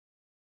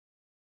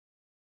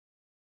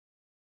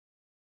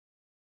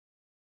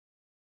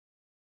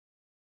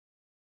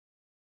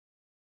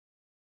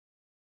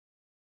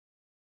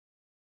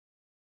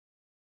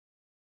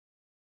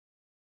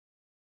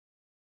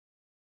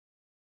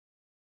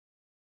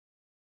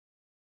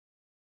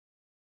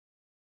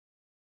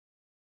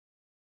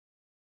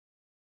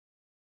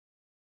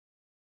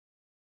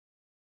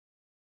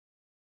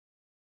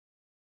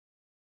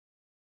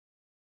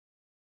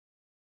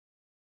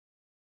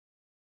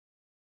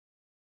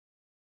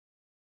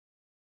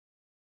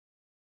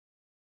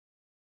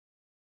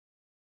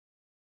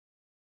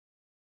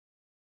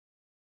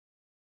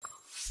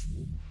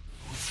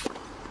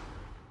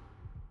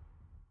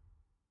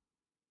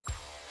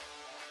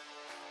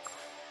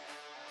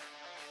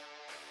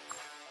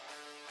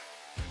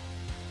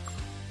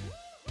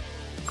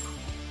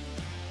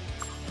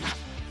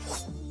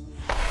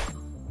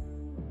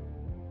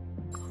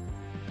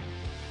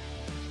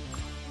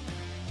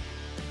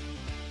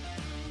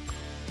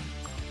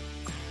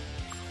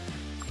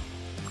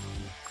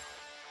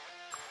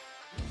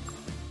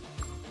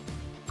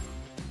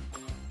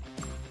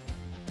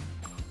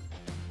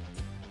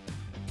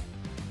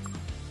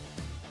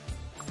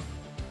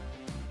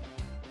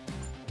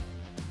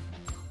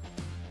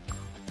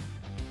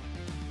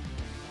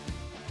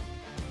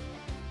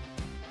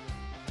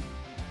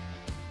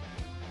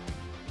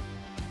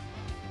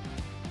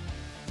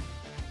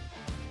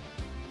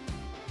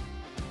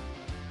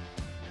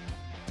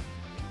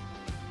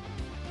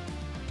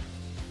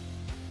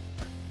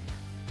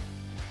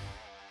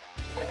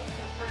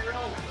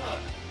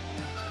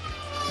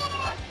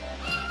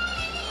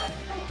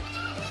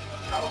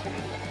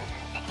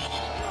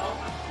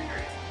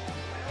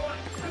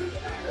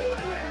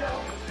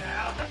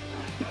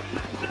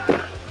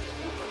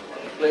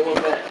Play one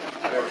match.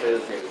 I've never played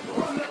this game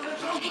before.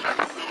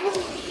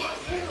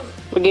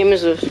 What game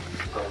is this? Get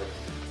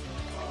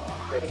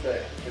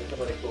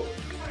somebody cool.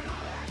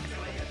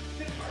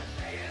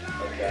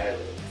 Okay.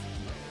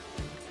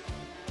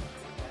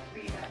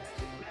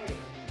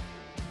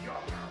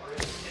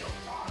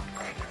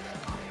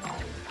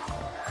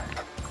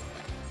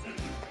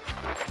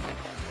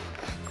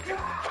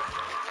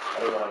 I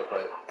don't know how to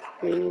play it.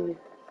 Me neither.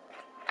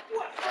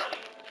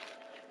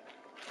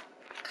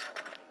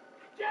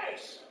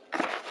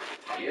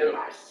 Get him.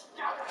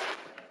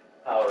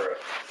 Power up.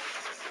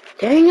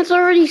 Dang, it's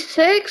already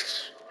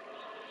 6?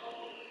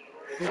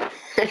 What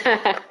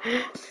are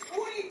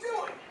you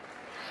doing?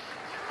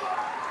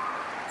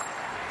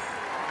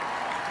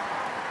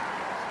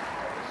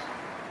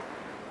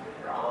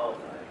 Oh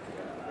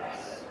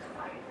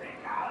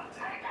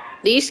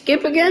Do you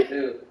skip again?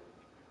 Dude.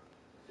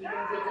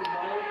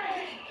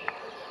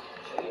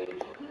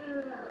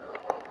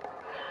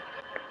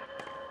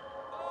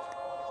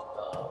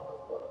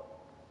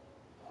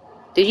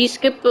 Did you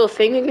skip the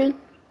thing again?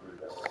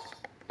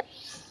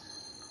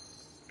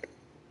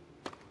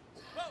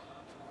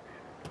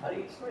 How do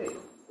you swing?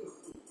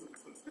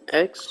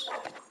 X?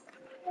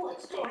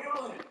 What's going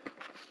on?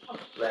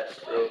 Left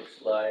stick,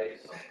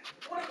 slice.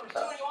 What am I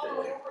doing all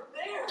the way over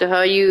there? So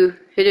how you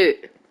hit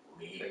it?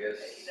 I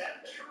guess.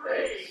 X.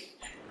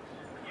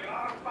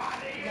 Your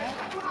body is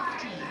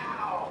mine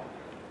now.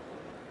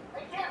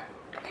 Hey, Cap,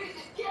 this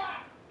is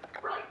Cap.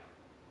 Right.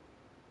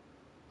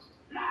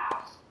 Now,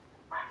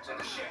 back to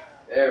the ship.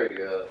 There we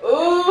go. Ooh!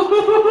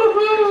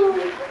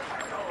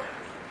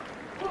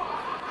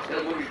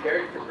 Gotta move your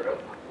character, bro.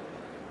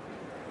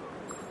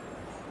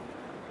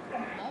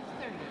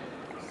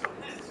 So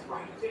this is why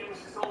he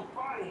damaged his own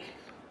body.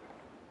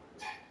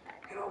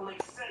 It all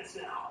makes sense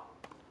now.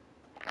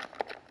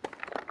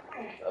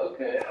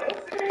 Okay.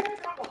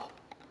 Trouble.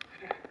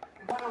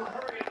 If I don't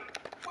hurry up.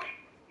 Wait,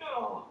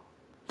 no.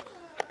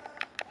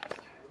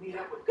 Meet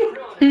up with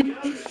Krill and the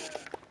others.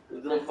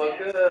 Who's gonna fuck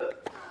up?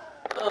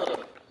 Ow.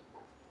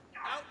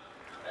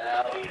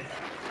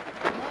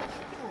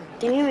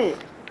 Damn it.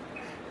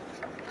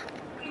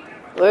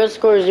 Where's the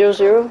score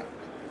 0-0?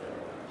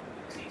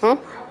 Huh?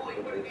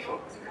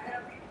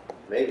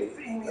 Maybe. I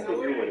think you're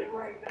winning.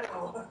 Right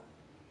now.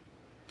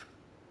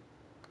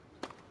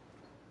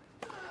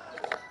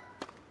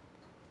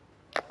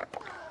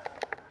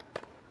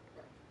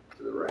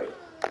 To the right.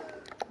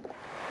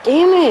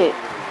 Damn it.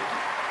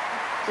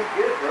 Too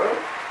good, bro.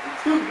 You're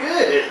too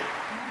good.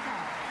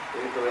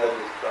 Maybe somebody else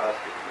just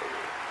crossed it.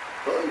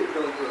 Oh, you're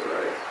going to the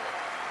right.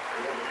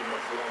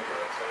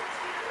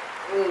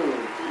 Too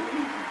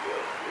easy, bro.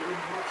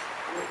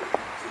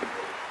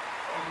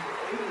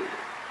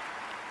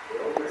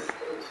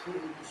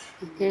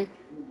 Mhm.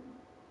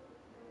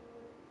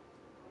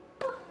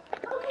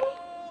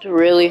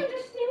 Really?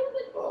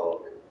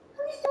 Oh.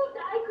 Please don't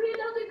die, Grand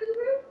Elder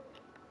Guru.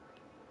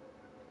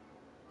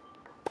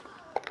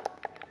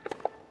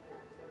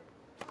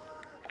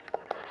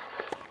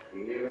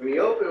 You're leaving me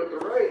open with the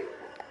right.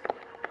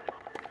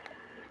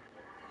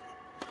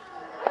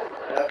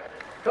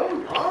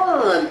 Come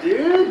on,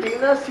 dude. Do you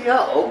not see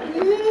how open it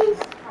is?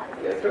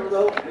 You gotta cover the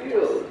whole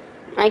field.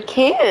 I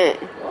can't.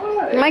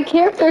 Why? My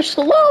character's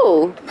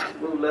slow.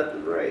 Move left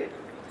and right.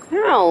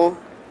 How?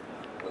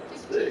 What's the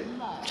stick?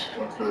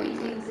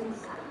 Greetings and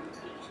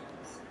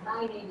salutations.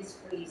 My name is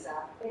Frieza,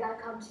 and I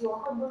come to your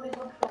humble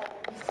little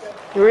planet to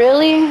serve.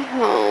 Really?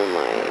 Oh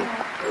my.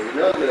 Well, you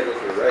know I'm gonna go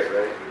to the right,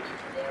 right?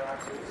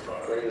 It's not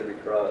gonna be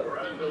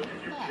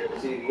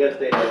crossed. See, you gotta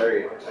stay in that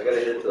area. I gotta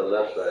hit to the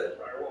left side.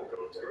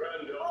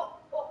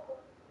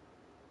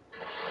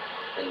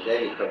 And then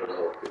you cover the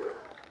whole field.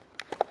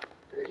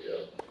 There you go.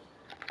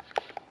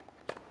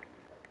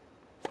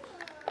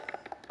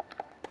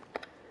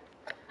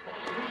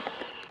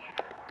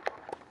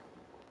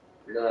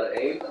 You know how to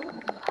aim?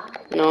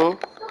 No.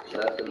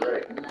 Left and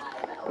right.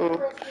 Mm.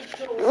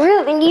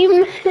 Really? You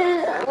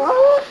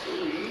what? Too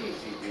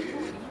easy,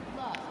 dude.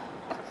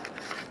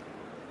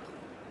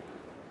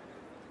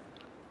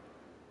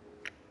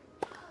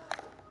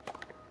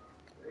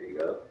 There you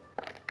go.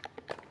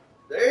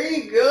 There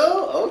you go.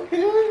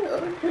 Okay.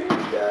 Okay.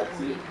 Got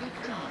you.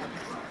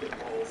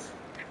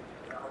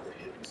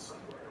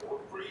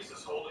 Freeze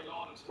is holding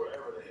on to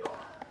wherever they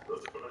are.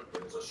 Those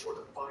Earthlings are sure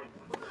to find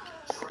them when they're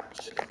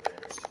trapped in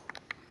theirs.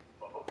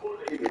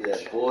 Give me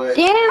that, boy.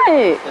 Damn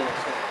it!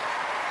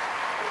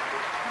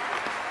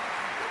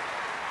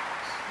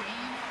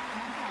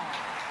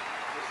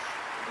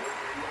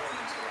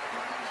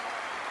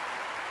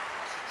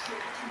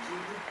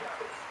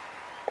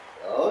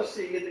 Oh,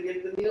 shit, you get to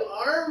get the new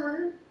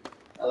armor.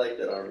 I like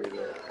that armor,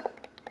 man.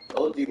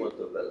 OG one's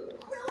so better, though.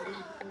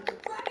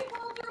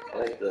 I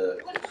like the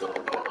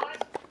silver one.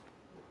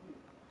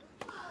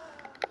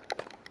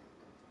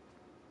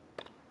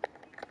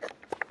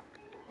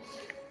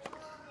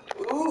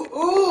 Ooh, ooh,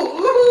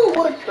 ooh,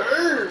 what a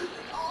curve!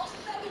 All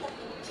 7 of them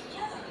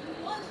together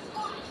in one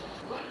spot.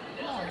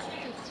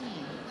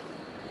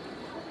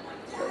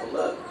 Level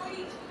up. Right?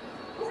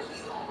 Of course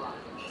he's all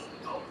right. He's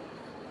dope.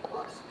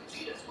 Plus,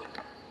 Vegeta's with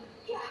him.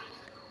 Yeah,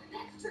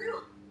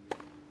 You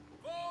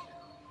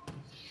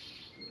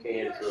can't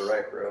hit it to the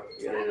right, bro.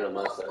 You gotta hit it on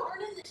my side.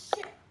 Aren't in the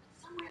ship.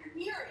 Somewhere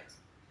near it.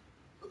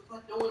 Looks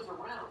like no one's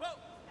around.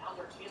 Now's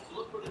our chance to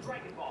look for the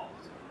Dragon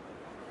Balls.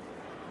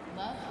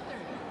 Love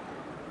 30.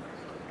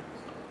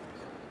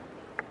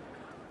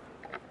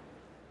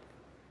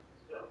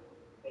 So,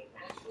 they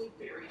actually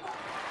buried 15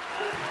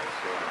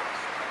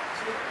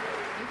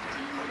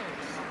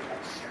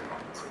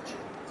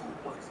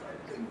 What is that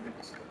thing that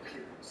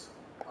disappears?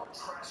 I'll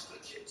trash the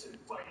kids and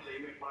finally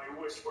make my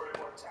wish for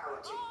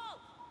immortality.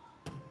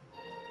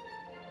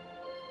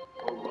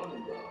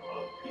 Arunda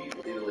of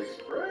Evil. Evil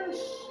Express.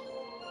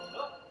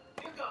 Oh,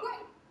 here it goes.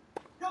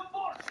 Good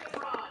force,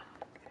 Chevron.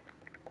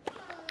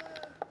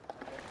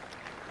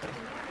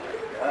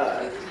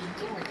 God.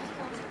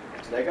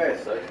 That guy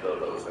sucks though,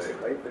 way.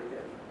 Why you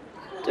thinking?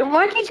 Then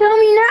why'd you tell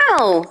me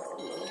now?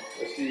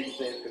 Let's see if you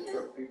can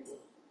construct people.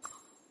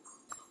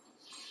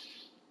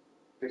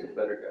 Pick a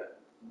better guy.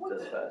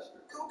 That's faster.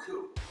 Goku.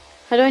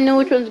 How do I know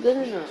which one's good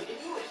or not?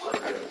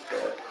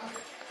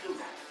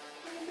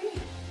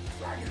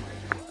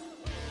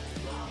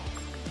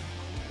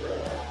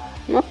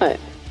 What?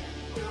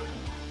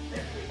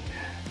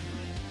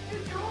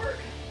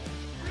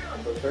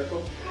 The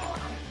circle?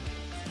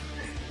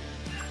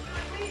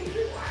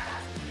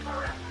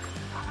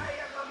 I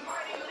am the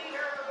mighty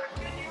leader of the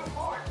Dannio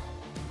Force,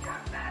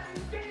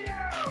 Captain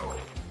Dannio!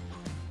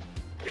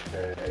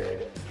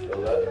 Okay. Go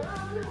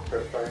left.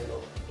 Press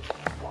triangle.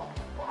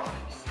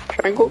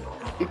 Triangle?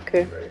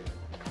 Okay. Right.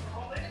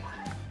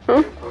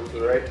 Huh? Go to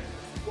the right.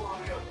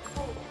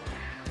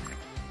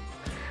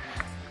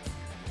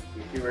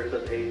 You see where it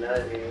says 89,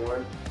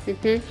 81?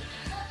 Mm-hmm.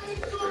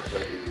 That's where it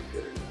says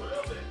 86.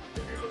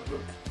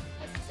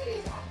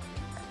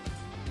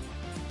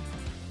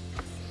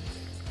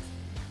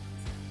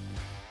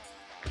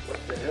 What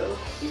the hell?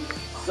 He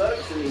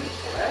sucks and he's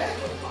black.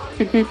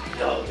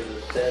 No, because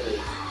the set is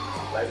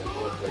black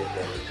people play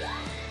that.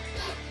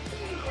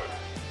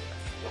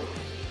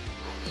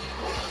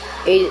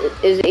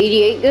 Is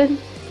 88 good?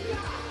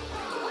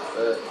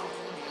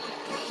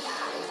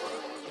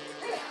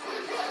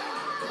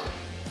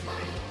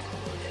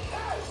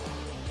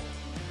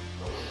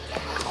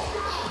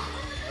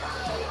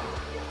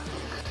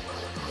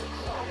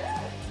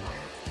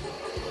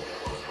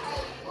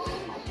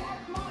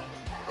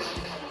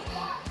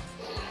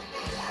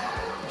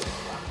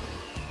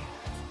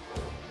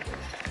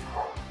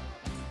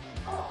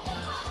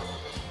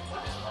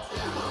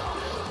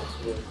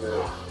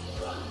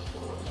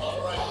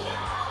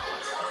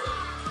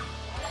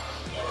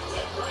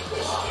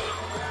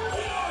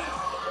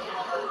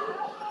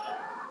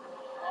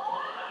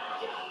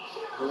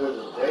 Who was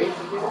the days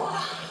again?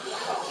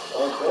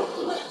 Oh,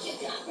 Goku.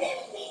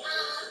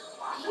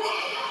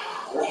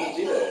 Where did he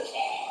do that?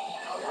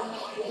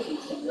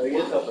 No, he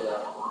is helping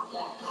out.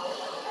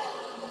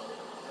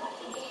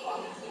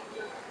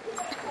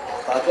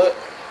 Papa?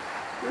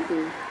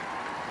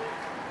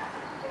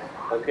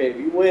 Okay, if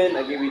you win, I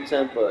give you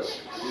 10 bucks.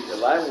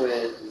 If I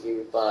win, you give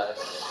me 5.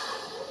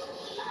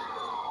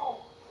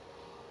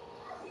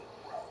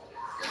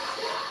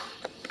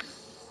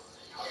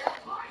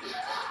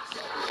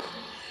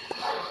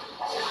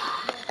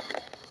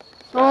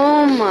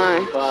 Oh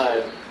my.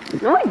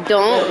 5. No, I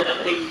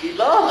don't. You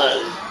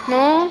lost.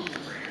 No.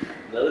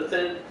 Another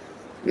 10?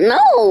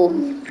 No.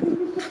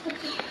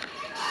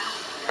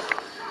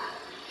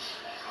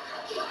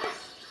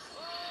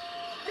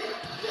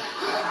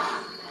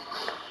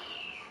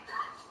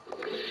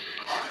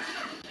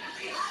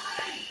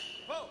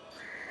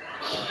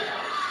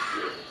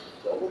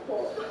 Double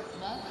ball.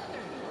 Love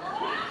 30.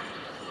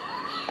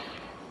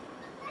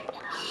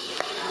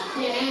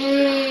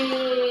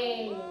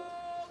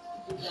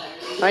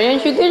 Why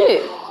didn't you get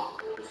it?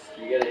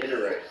 You gotta hit it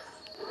right.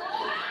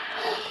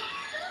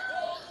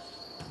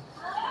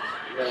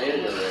 You gotta hit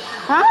it right.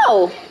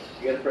 How?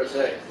 You gotta press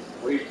X.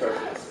 What are you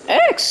pressing?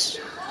 X.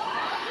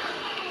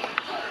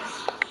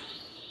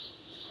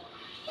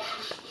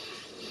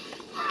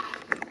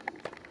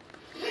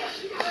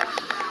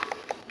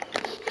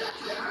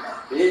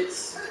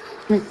 It's.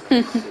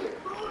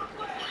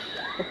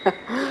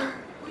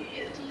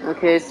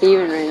 Okay, it's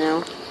even right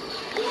now.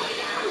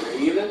 You're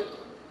even?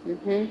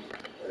 Mm-hmm.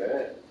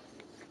 Alright.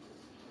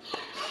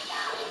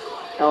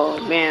 Oh,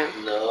 man.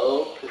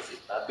 No, 'cause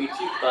I beat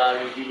you 5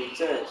 and you give me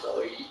 10, so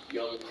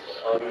you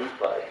only use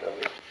 5. I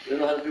mean, you don't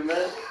know how to do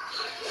math?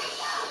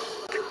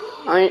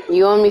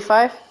 You owe me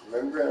 5?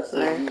 Remember I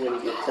said you when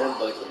you get 10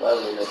 bucks, if I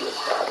win, I get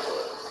 5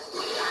 bucks.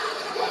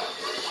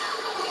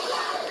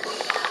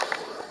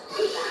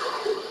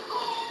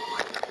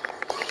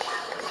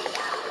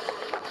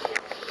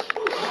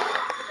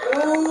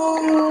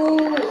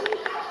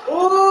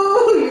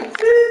 Oh, you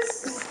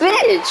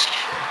Bitch!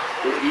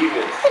 We're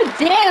even.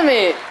 Damn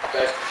it!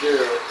 Back to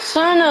 0.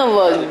 Son of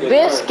a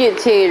biscuit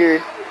tater.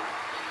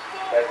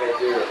 Back at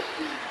 0.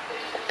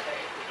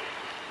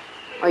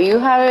 Oh, you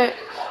have it?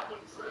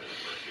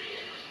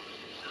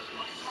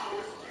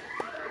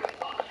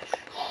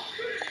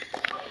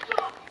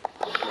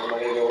 Where am I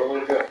gonna go? Where am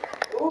I gonna go?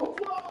 Ooh,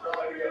 where am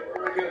I gonna go?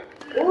 Where am I gonna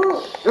go?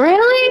 Ooh.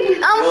 Really?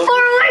 I'm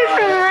far away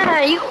from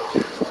that. You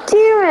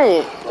damn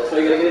it. That's why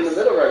you gotta get in the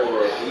middle right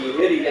away. When you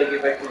hit it, you gotta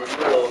get back to the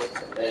middle,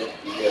 and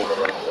you gotta go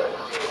back to right.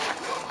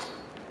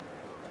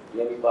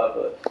 Give me 5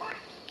 bucks.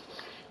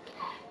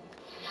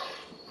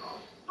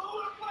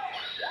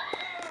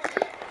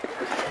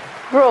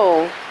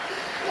 Bro.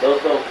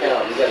 Those don't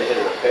count. You gotta hit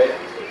it, okay?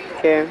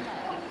 Okay.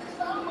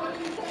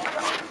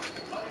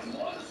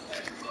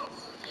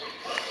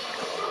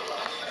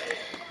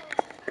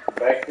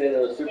 Back then it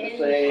was Super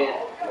Saiyan.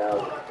 Now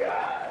it's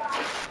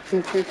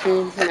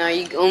God. Now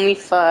you owe me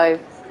 5.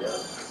 Yeah.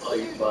 Oh,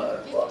 you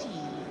 5. Fuck.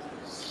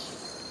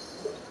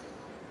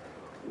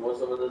 You want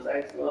some of this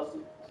action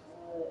awesome?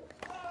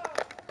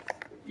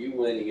 If you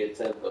win, you get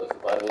 10 bucks.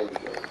 If I win, you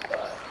get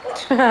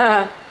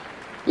 5.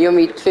 You owe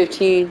me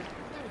 15.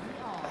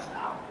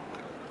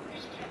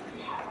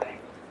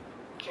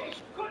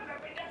 Case couldn't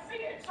have been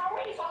defeated so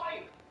easily.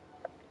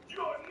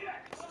 You're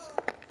next.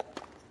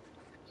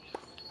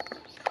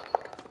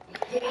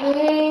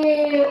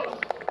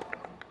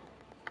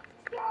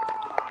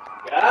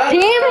 God. Damn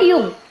it, you.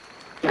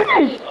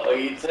 Oh,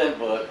 you 10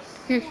 bucks.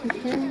 You're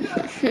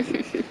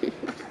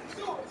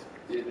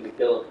gonna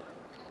kill him.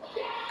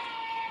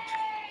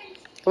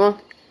 Come on.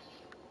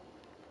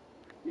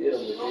 Get him,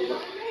 Vegeta.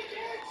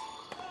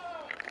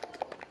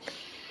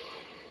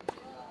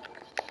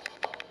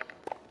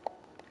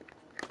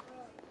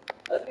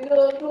 I think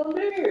I'll go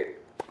there.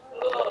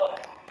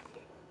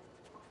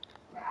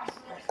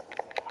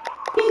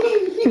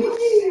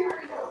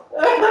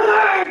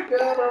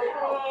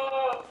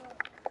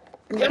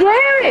 Damn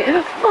it!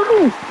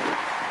 Fucking.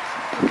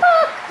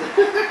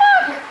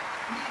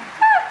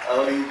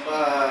 Oh, you 5.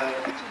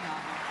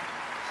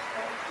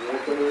 You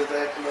want some of this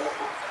action up?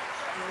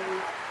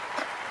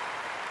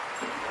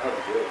 That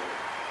was good.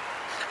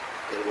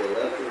 Gotta go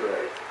left or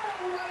right?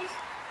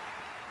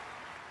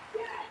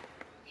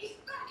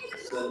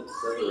 Send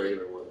the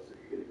regular one, so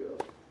you're gonna go.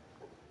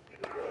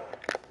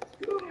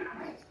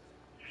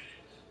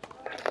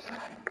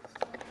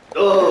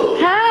 Oh!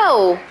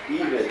 How?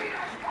 Even.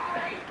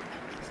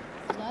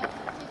 Love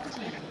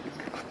 15.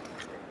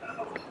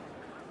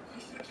 He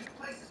switches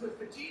places with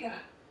Vegeta.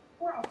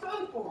 We're all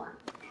done for.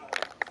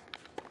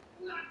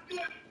 Not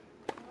good.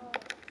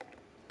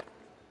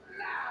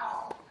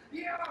 Now,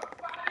 your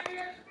body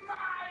is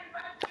mine,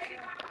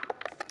 Vegeta.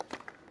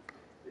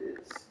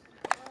 It's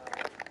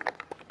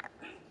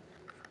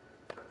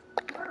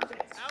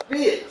Perfect.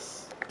 Fitz.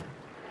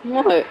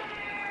 What?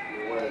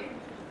 You won.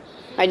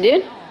 I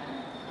did?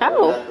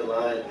 How? Not the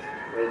line.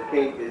 When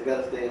pink, it's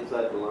gotta stay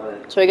inside the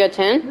line. So I got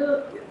 10?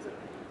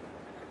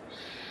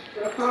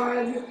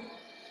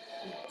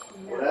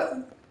 What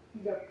happened?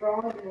 The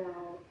frog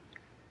now.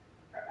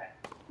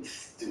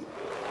 Stupid.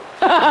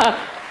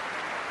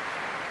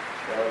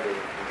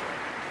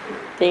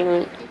 Damn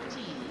it.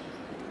 15.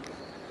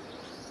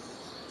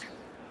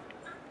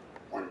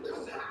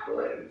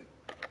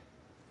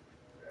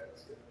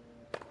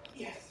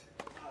 Yes.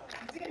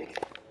 I did it.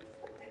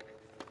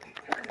 I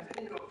turned him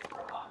into a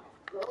frog.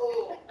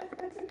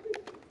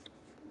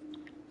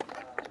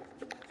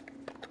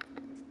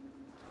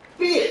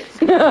 Fitz!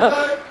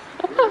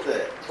 Where's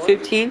that?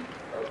 15?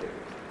 Okay.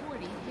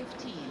 40,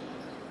 15.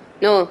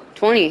 No,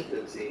 20.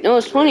 15. No,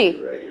 it's 20.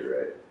 You're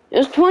right. It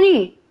was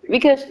 20.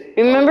 Because,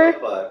 remember?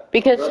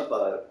 Because, Run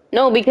 5.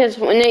 no, because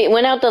when they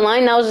went out the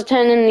line, that was a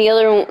 10, and the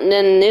other one,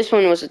 then this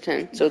one was a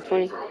 10. So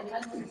 20.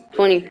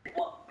 20.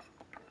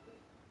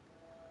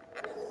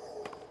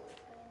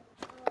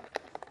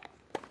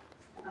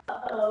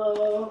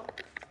 Uh-oh.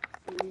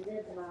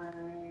 Neither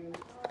time.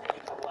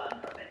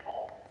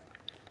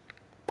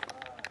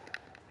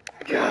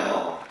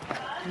 Go.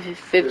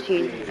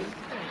 15.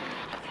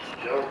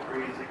 Go,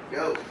 Freezer,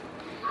 go.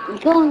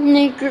 Go,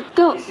 nigger,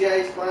 go. You see how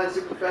he's flying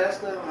super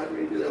fast now? How do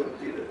we do that with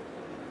Vegeta?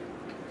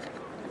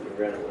 He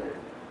ran away.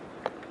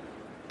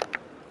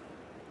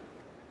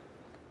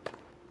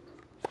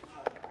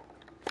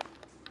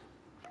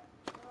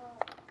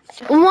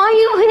 Why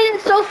you hit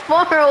it so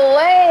far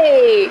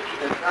away?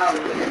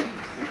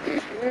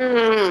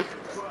 Mm.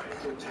 Try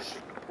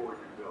position before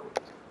you go.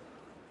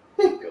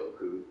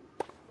 Goku.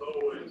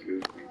 Oh, and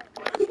Goofy.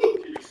 might as well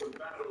give you some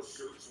battle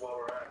suits while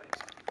we're at it.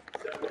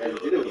 That way And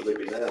Vegeta was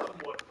looking out.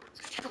 somewhat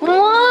protected.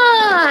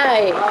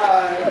 Why?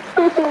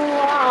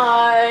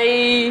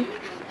 Why?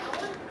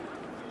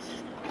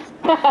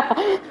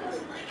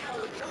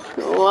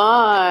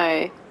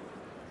 Why?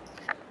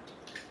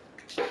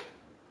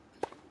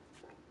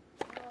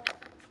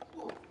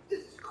 This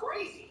is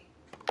crazy.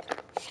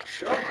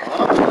 Come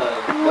on.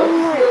 Don't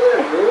steal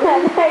it, bro.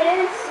 I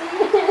didn't see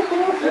it.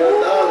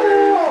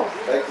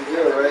 $0. Back to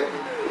 0, right?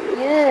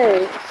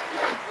 Yes.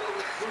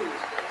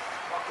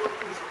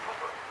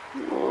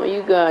 Oh,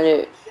 you got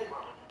it.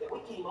 We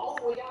came all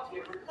the way out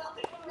here for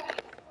nothing.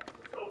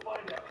 Go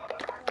find out how to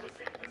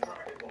activate the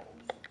Dragon Balls.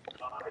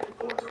 I'm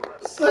going to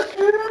rest.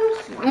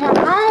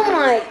 Oh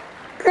my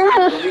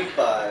gosh. Week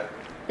 5.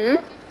 Hmm?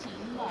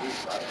 15 love.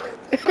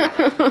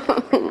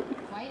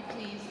 Quiet,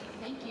 please.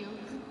 Thank you.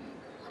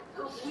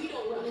 Hope we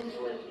don't run into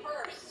him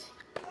first.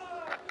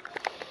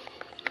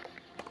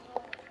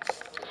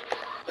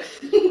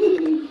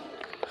 You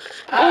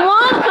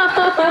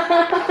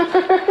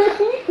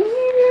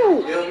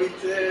owe me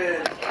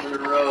 10 in a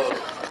row.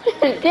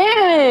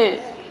 Damn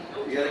it!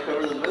 You gotta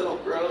cover the middle,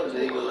 bro, and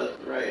then you go left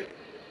and right.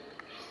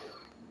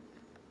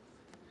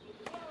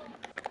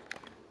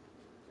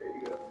 There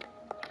you go.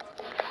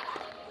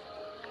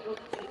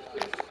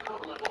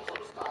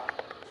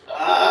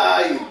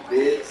 Ah, you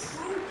bitch.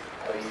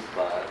 Oh, you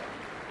 5.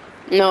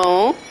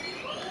 No.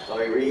 Oh,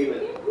 you're even.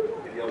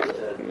 If you owe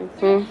me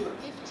 10.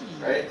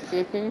 15. Right?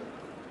 Mm-hmm.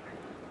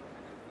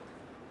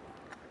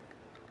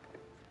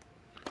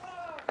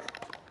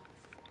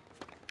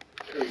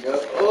 There you go.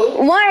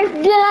 Oh! Why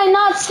did I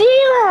not see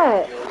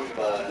that? You owe me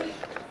 5.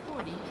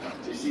 40,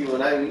 You see,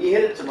 when you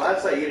hit it to my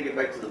side, you gotta get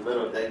back to the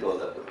middle and then go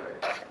left and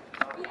right.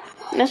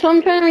 That's what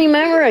I'm trying to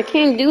remember. I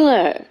can't do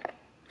that.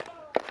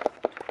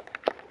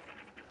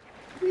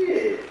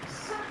 Yes.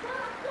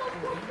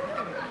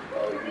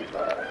 Oh, you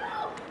 5.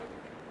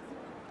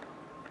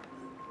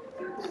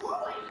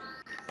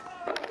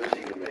 What's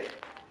he gonna make?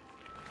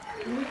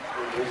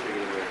 What's he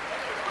gonna make?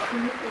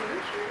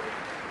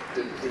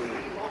 15.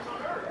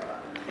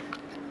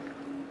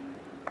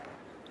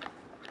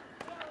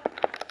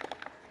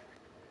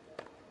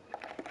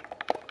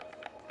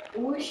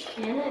 Where's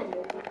Shannon?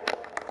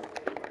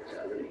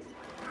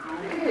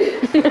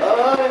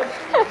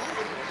 Yes.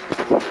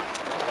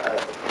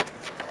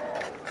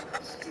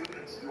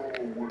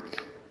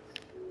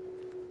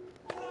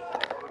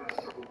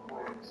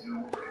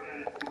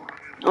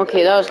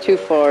 Okay, that was too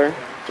far.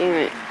 Damn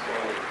it.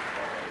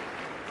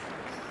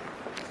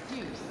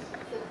 deuce,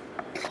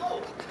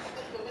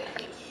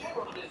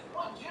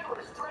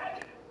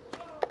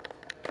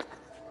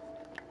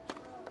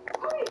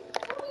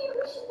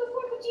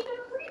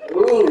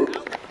 Ooh.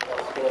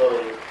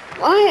 Close.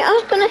 Why? I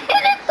was gonna hit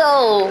it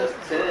though.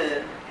 That's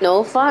 10.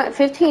 No,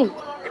 15.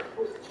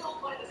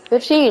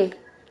 15.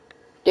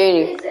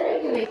 Dannio.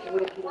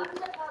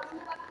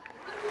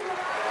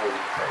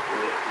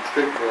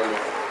 Trick one.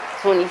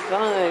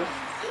 25.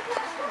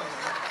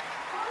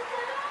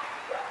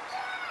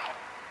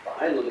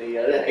 Finally,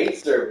 I hate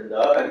serving,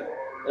 dog.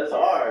 That's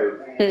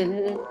hard.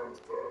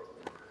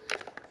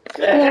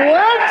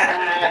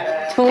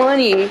 What?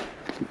 20.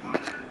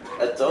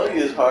 I told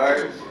you it's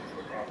hard.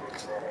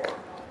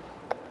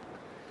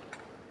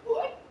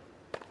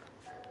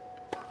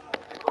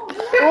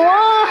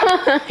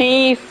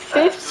 Why?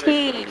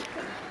 15.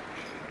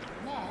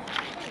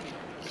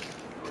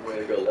 I'm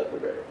gonna go left or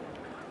right.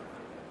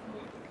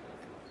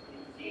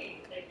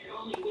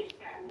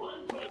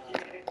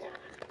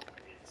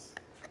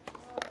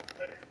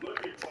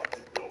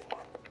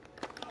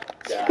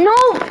 Yeah. No!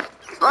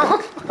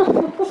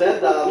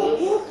 $10.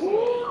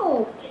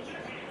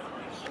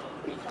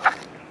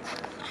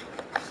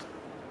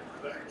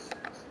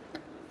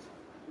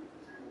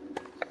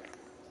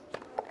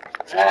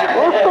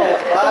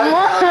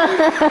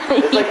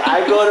 It's like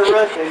I go on a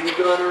run and you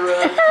go on a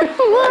run.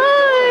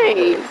 Why?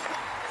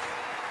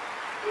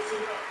 Listen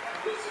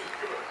up, listen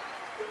good.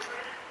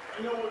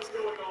 I know what's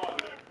going on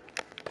there.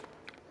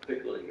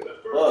 Pickling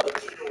That go. first Oh,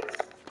 push of yours.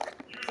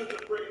 Use it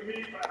to bring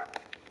me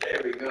back.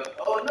 there we go.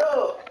 Oh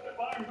no! If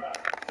I'm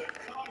back, then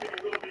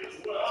Dannio will be as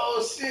well.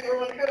 Oh shit,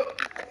 where do I go?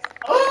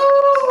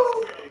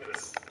 Oh! Trust me on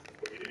this.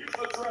 We can use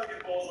the Dragon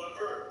Balls on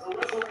Earth to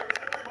resurrect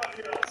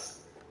everybody else.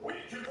 We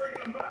can bring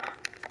them back.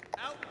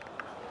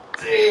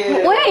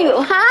 Damn! Wait,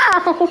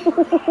 how?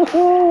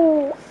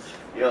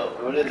 Yo,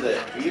 what is it?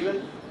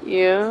 Even?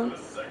 Yeah. The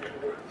second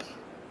wish.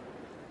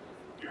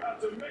 You have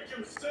to make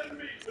him send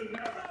me to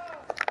Namek.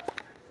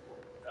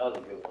 That was a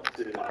good one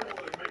too. I want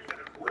to make that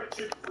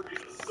wretched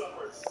Frieza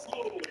suffer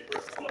slowly for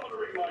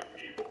slaughtering my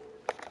people.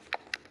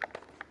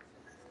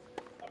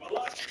 I'm a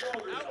lot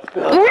stronger now.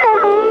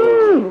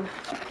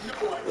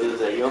 What is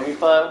that? You owe me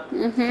 5?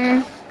 Mm-hmm.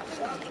 You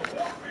have to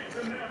walk me to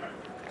Namek.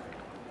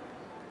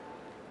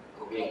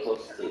 I'm getting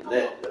close to the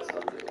net. That's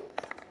what I'm doing.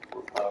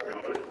 More power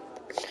into it.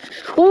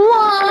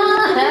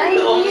 Why?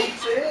 You owe me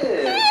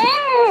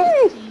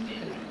 10!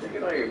 15,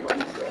 Taking all your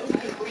money, bro. right,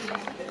 please,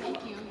 thank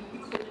you.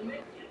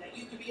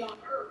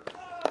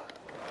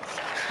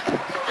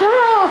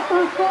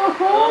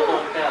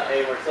 Oh, count.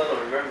 Hey,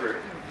 Marcello, remember,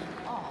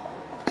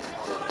 All,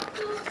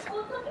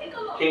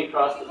 you can't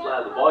cross the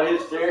line. The ball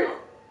hits there.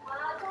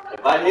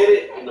 If I hit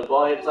it and the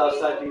ball hits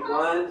outside these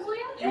lines,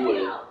 you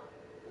win.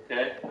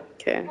 Okay?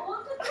 Okay.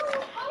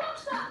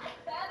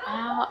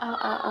 Ow, ow,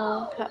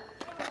 ow, ow.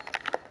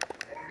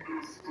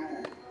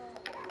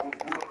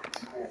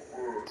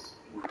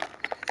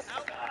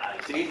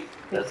 See?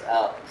 That's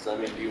out. So that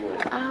means you win.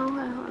 Ow,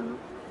 ow,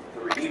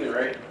 So we're even,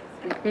 right?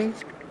 ow.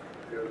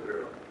 Mm-hmm. Girl,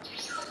 girl.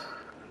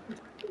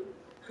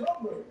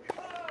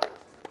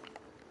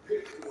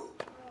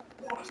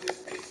 What is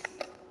this?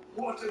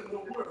 What in the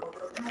world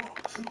are you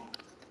up to?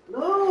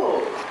 No!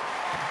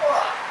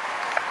 Fuck!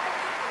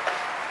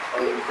 Oh,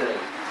 you 10.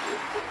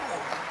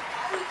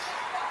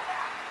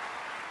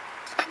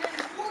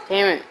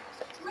 Damn it.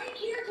 Right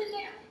here to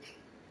there.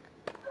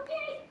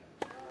 Okay.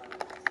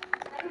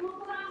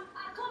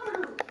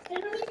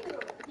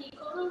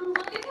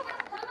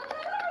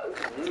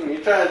 You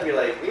You trying to be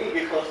like, we need to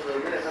get closer to the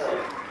minute, huh?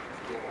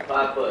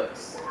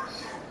 $5.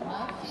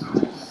 Love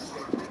 15.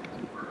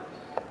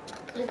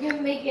 They're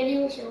gonna make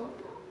any show.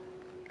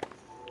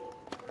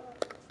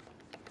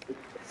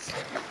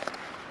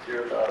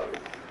 $0.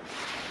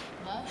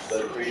 Love The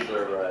 16.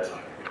 freezer ride.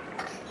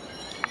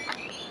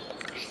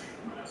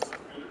 Massive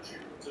energy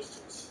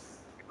resistance.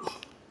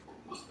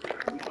 Must be a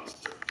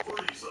monster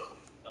freezer.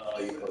 Oh,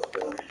 you fucked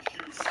up.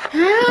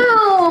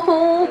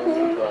 How?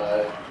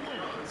 25.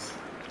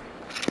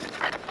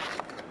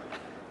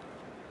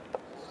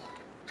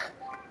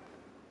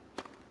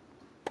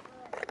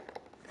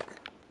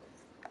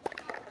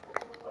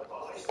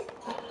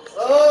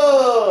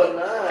 Oh,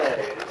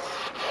 nice.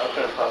 I'm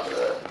trying to pop it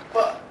up.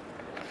 Fuck.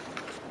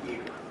 You.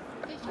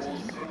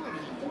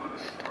 1540.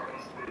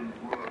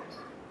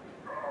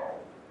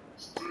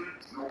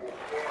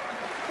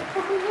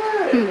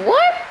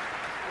 What?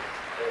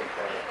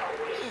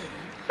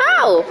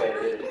 How?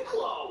 Okay,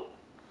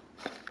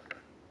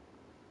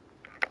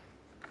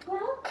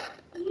 Well,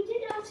 you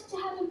did ask to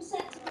have him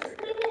sent to the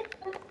clinic,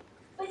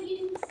 but you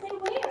didn't say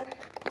where.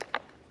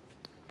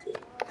 Did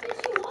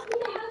you want me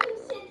to have him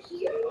sent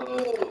here?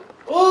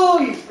 oh,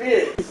 you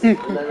bitch!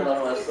 Landed on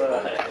my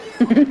side.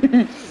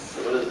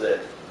 What is that?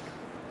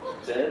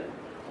 10?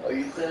 Are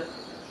you 10?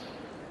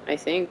 I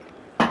think.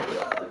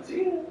 It's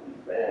you.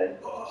 Man.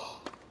 Oh,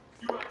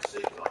 you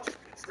actually thought you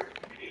could trick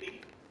me?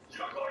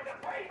 You're going to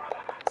pay for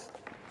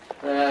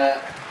that!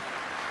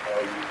 Oh,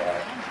 you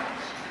fine.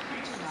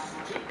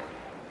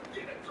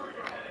 Get it through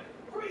your head!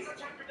 Frieza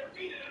can't be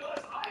defeated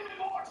unless I'm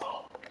immortal!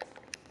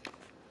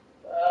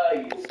 Ah,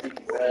 you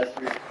sneaky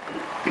bastard.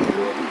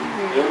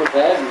 You almost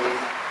had me.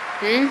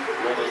 Hmm? You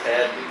almost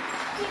had me.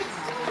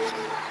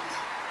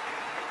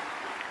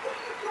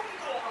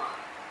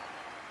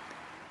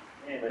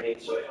 Damn, I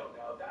hate you. Well,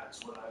 now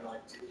that's what I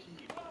like to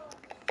hear.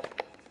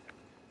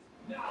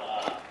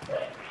 Now,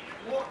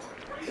 immortal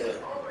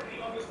Frieza's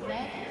already on his way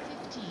Red here.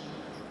 15.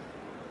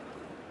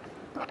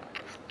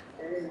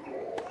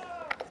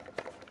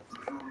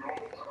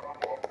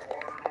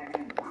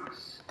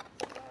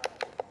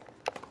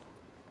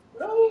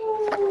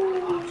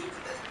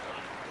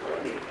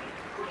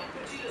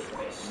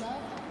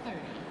 Love 30.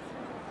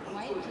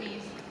 Quiet,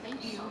 please.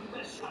 Thank you.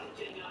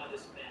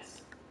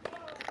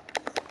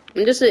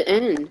 When does it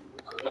end?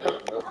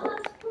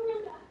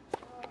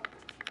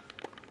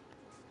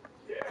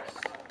 Yes,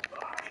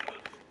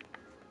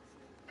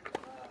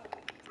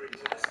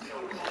 Frieza's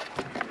still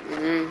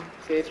gone.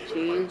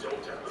 15.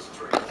 Don't have the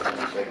strength to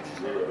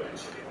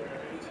eventually wear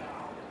him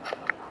down.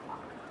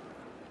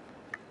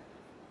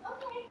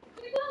 Okay,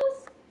 here goes.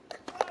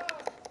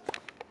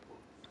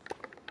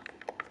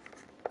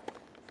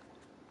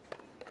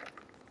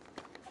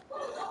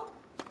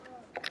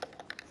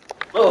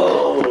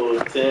 Oh,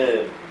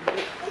 10.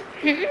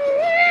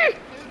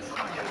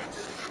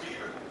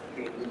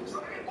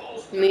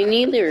 Me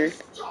neither.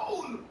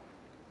 Stone!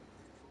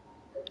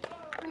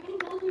 Dragon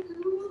Ball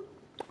Guru,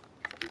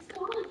 he's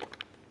gone.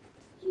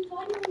 He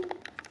finally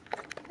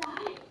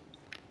died.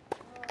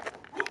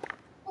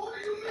 What do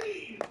you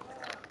mean?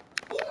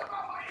 What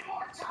about my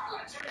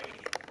immortality?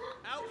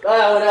 Ah, I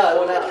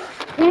went out.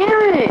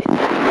 Damn it!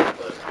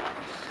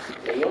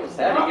 Yeah, you almost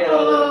had to get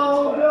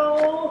all that.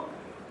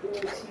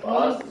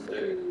 Boss is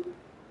there.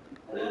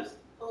 This.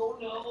 Oh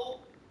no.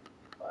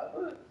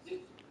 $5.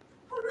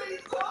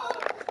 Frieza!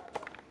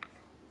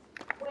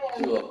 Well,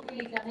 you've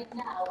really done it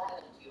now,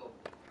 haven't you?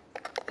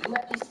 You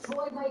have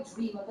destroyed my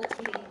dream of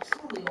attaining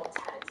true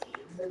immortality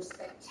in most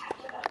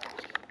spectacular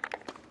fashion.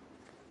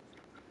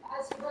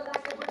 As for the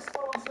lack of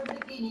response from the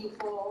Dannio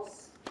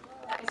force,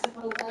 I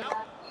suppose I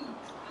have you to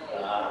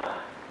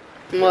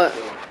blame. What? I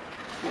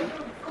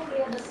don't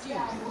fully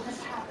understand what has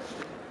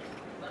happened,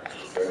 but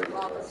this is a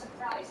rather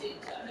surprising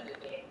turn of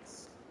events.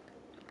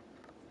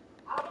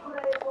 How could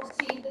I have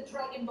foreseen the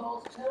Dragon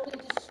Balls turn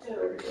into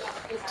stone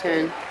just as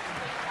 10.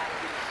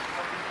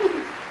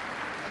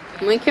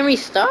 When can we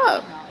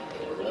stop?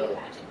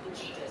 Imagine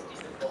Vegeta's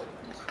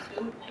disappointment.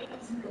 Don't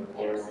pales in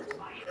comparison to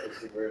mine. Let's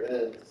see where it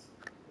ends.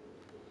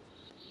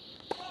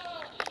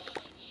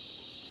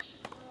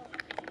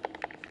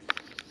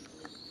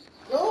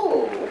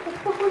 No! What the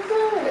fuck was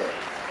that?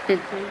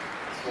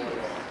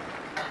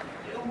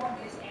 No one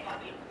has ever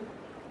been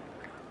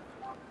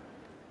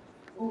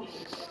foolish.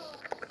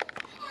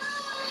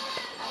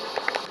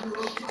 You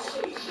wrote to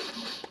save me.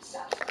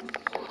 Such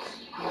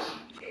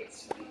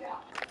gets me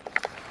up.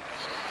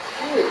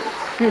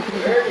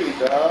 Dirty,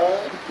 dog.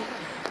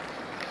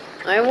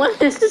 I want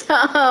to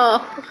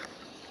stop.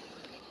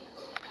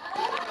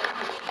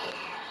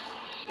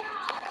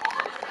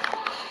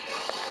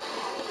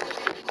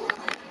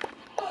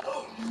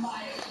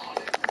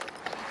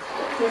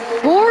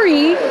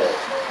 Corey.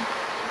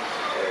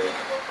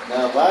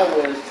 Now, if I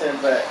win, it's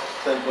 10 back.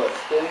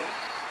 $10. Okay?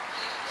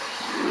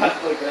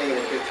 I'm looking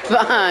at it.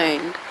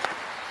 Fine.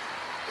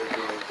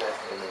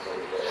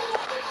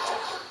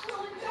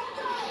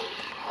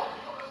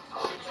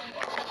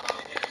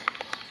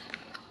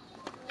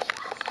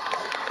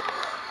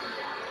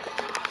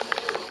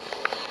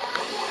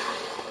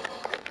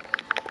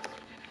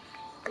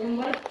 Then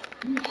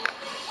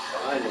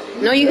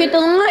Finally. No, you hit the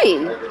I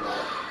line. did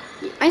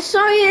not. I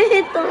saw you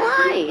hit the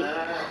line.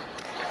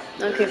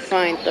 Okay,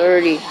 fine,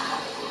 30. You're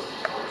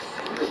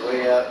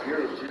way out.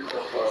 You're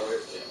so far away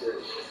from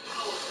the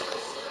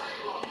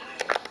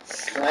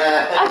I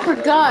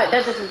forgot.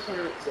 That doesn't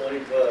count.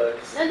 $20.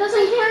 That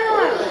doesn't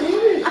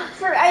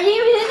count. I didn't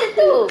even hit it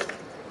though.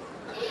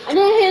 I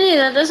didn't hit it.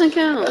 That doesn't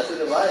count. That's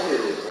if I hit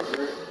it,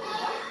 remember?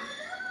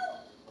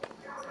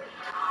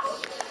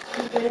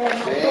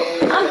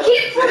 I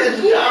keep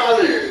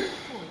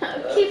 $10. I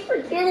keep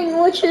forgetting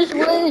which is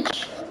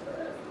which.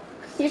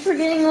 Keep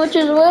forgetting which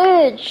is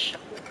which.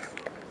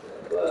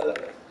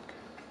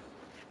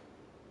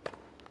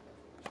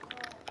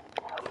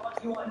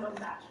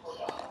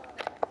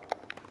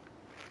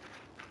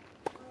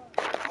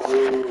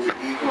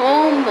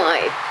 Oh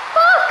my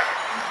fuck!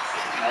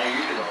 Now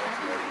you can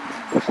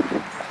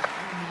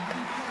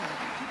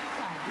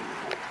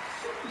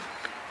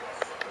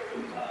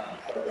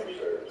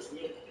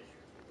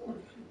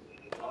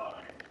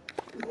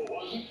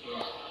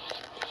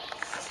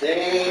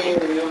Dang,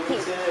 you don't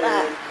get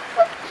it.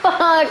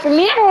 Fuck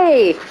me!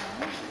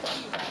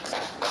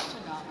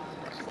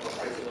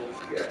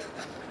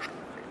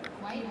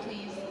 Quiet,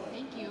 please.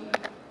 Thank you.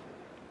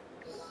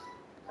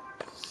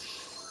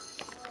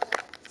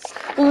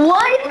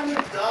 What?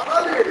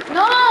 $100.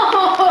 No!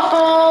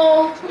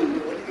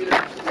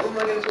 What am I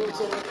gonna do with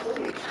so much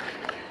money?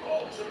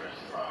 Ultimate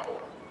power.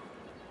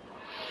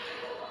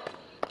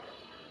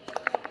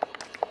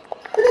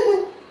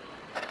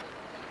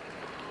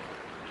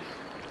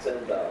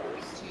 $10.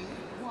 2,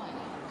 1.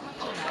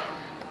 Touchdown.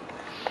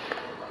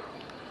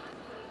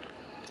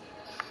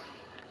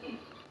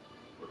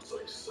 Looks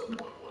like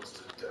someone wants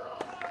to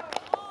die.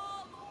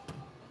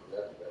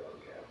 That's better,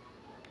 okay.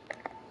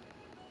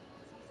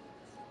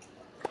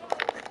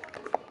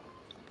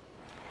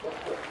 What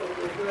the fuck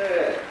was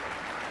that?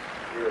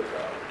 $0. 2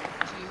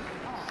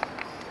 all.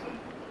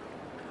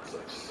 Looks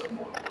like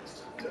someone wants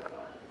to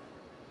die.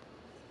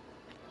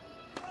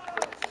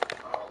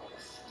 Power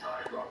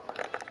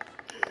skyrocket.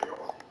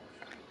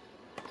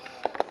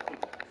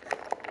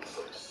 Looks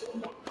like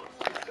someone wants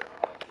to die.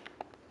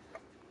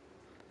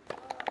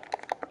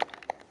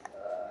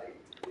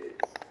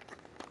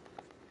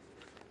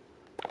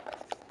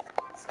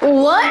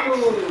 What? Ooh,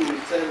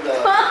 $10.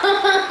 That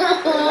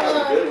was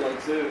a good one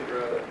too,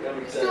 bro. Got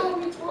me 10.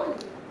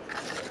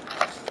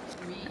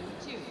 3,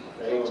 2.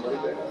 Now you want money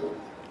back?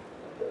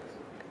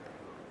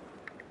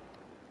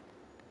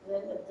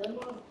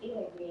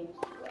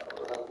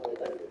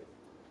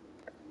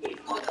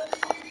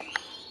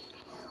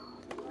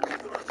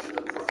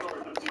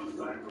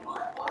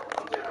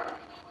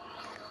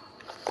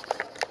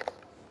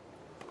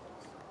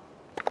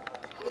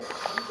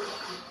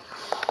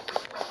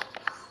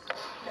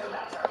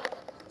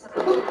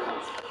 Touchdown.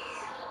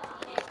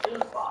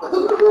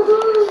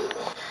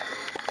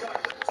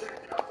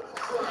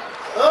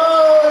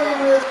 Oh, you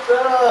missed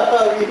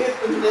up! You hit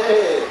the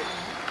net!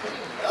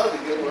 That was a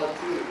good one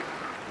too.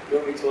 You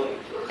want me 20?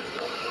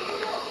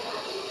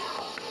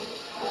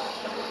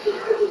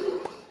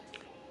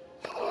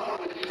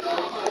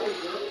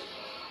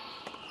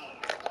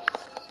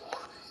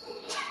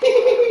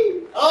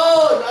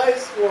 Oh,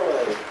 nice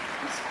one!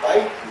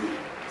 Spiky.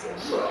 Good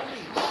job.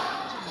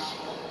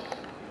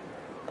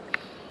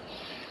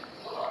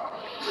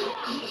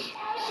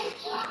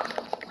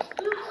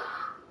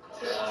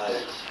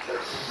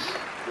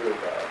 Great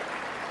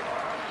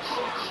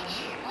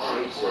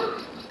work.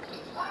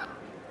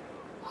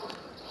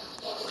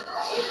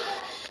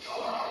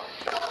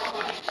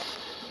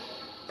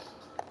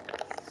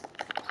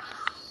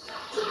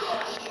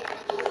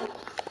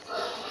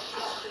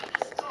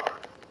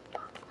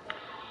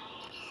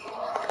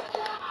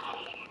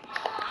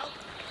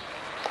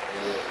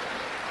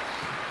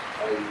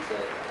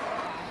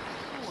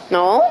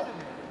 No?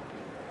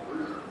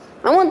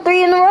 I won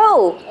 3 in a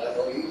row.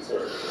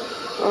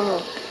 Oh.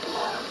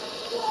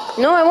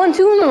 No, I won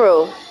 2 in a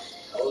row.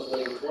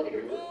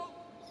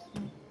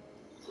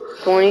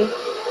 20.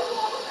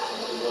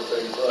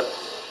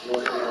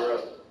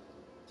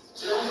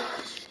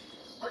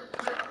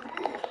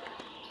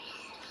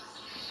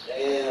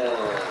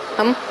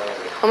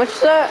 How much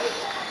is that?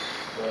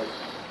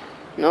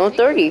 No,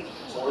 30.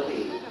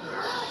 20.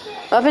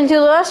 Up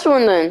until the last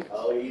one then.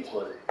 I'll eat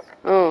 20.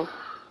 Oh.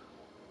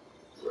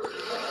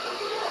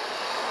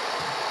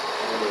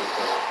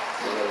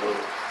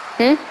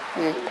 Hmm?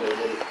 Yeah. Quiet,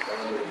 please.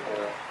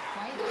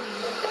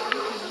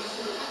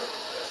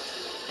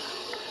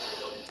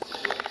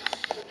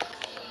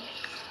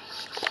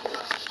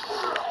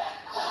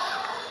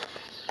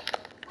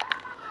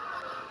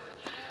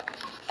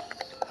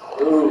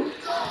 Ooh.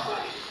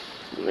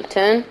 Number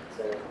 10.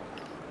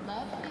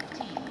 Love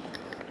 15.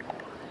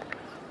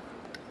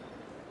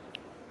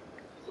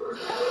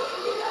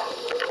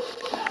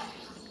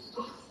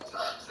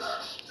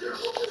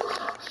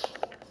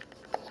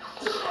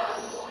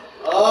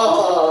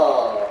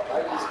 Oh, I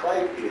just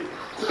spiked it.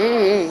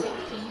 16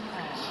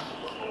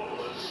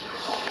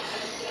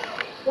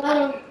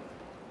 all.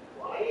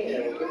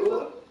 Damn,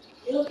 cool.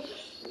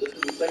 This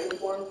is the second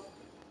one?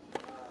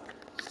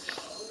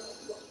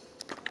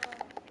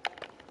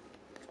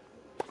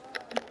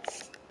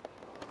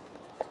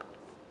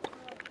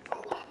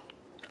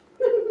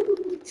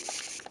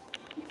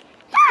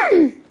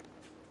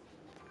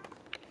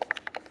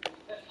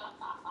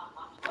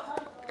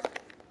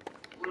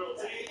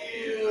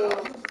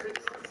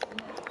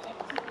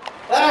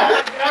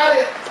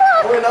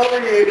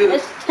 you.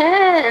 It's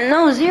 10.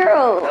 No,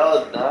 0. That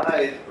was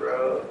nice,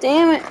 bro.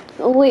 Damn it.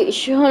 Oh, wait.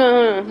 Hold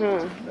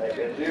on. Back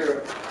at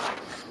 0.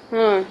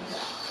 Hold on.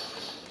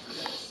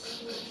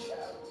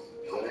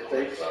 Winner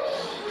takes all.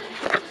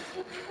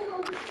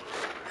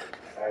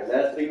 Alright,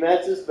 last 3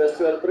 matches. Best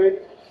 2 out of 3.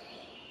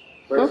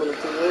 First one to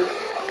 2 wins.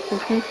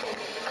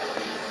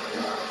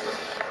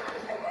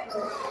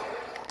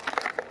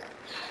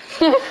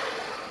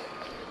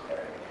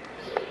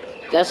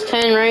 That's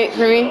 10, right,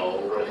 for me?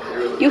 No, that's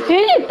 0 to You 0.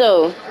 hit it,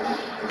 though. I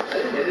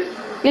didn't hit it.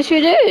 Yes, you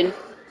did.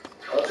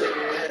 I'll take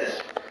your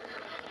hand.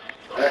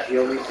 Alright,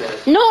 you owe me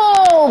 10. No,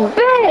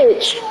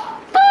 bitch.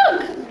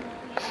 Fuck.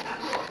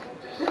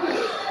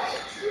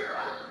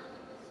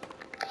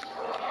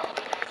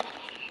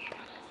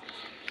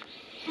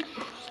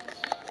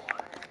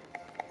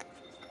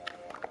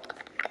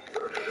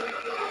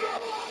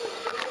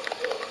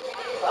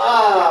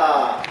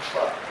 Ah!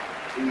 Fuck.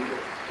 Even.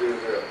 0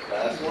 0.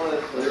 Last one.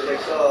 Winner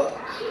takes all.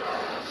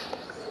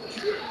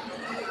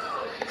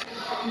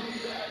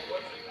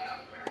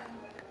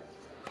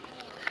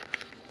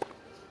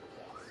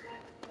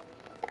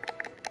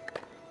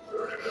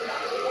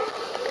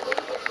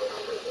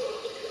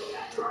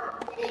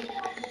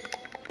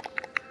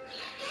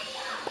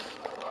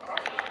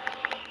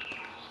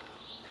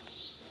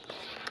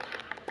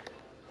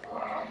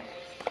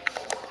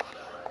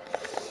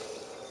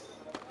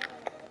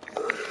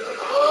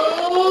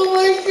 Oh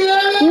my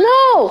god!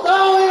 No. No,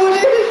 we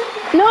win!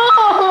 No.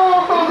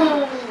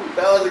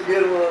 That was a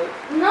good one.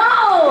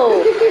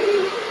 No.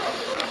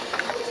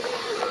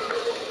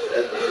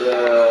 That's,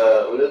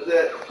 what is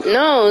that?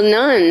 No,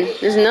 none.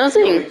 There's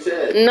nothing. You owe me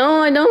 10.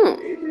 No, I don't.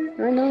 Easy.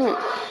 I don't.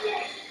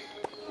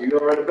 You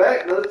gonna run it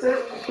back? Another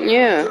 10?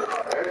 Yeah.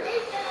 Alright.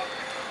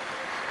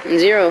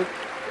 0.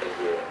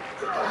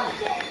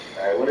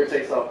 Alright, winner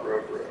takes all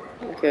for real.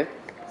 Okay.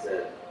 That's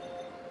it.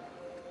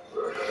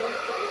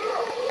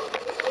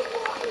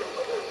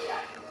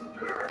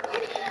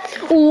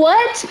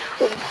 What?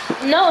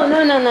 No.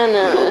 Run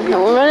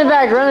it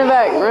back.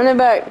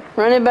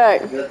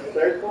 Is that the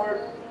third part?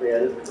 Yeah,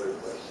 this is the third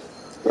part.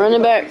 Run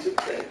it back.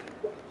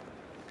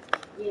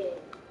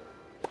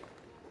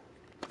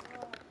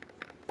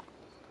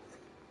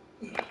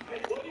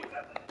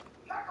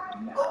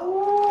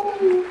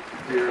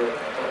 Zero.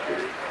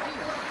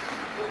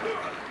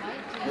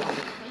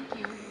 Thank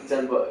you.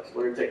 $10.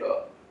 Winner take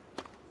off.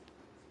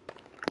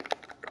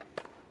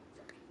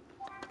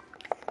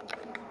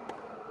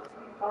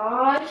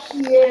 Oh,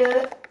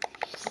 shit.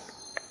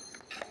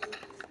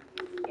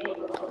 You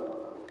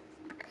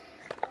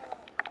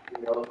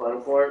know the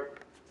final part?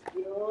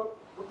 What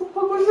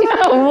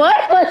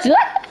was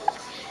that?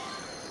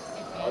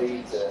 I'll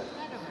eat that.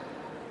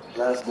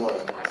 Last one.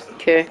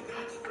 Okay.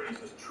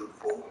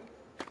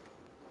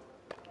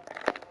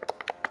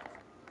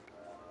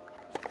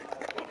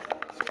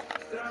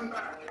 Stand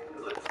back.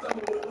 Let some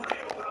of the real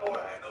power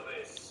handle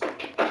this.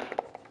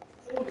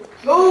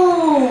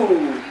 Oh!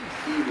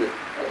 Even.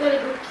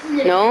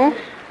 No,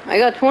 I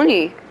got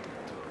 20.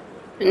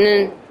 And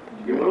then,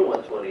 You would have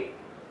won 20.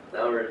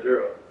 Now we're at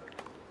 0.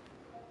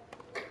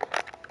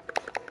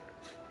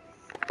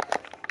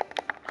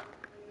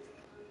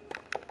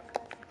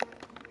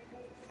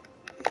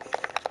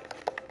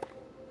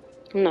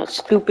 I'm not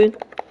stupid.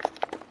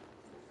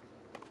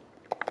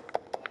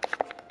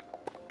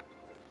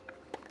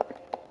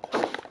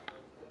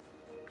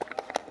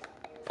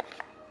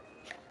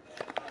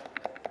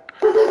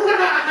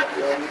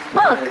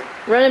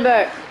 Fuck! Run it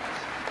back.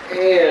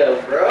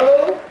 Damn,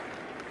 bro.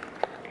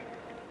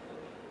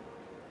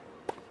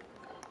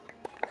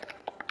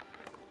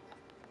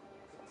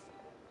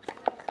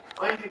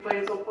 Why is he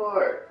playing so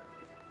far?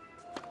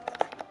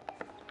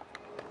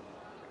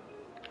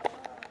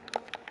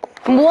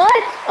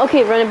 What?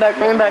 Okay, run it back.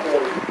 No, run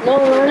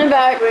it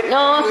back.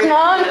 No.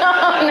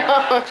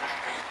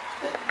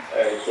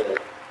 Alright, so.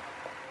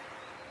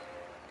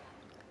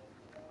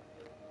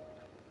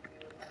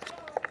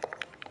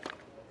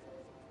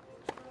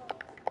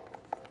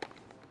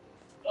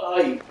 Oh,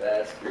 you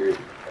bastard. I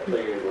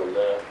thought you were going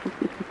left.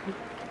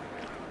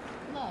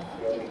 Love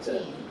You owe me 10.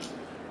 15.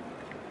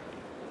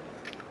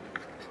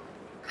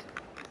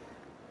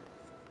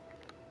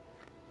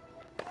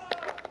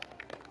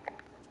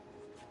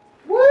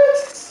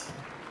 What?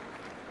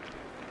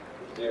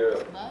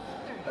 0. Love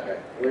 30. Alright,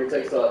 winner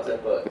takes all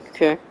 $10.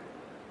 Okay.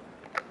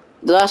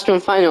 The last one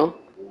final.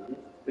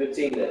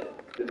 15 then.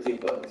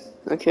 $15.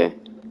 Okay.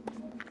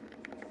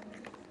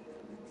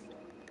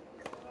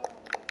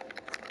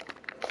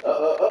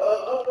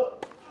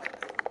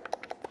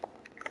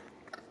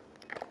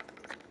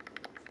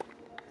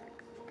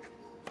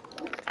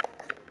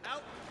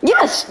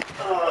 Yes!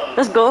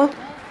 Let's go.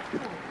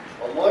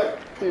 One more?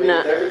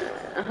 Nah. Third?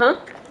 Uh-huh.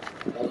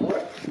 One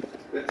more?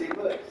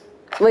 $15.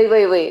 Wait.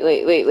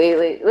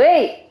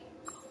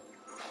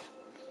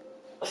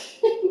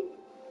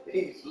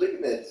 He's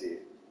looking at you.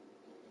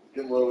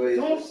 Good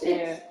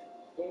motivation.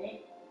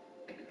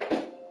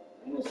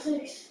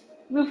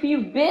 Good for you,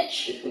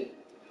 bitch.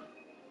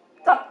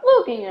 Stop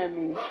looking at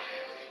me.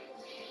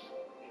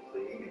 So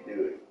you can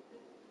do it.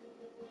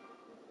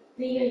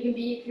 Think I can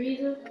beat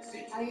Frieza?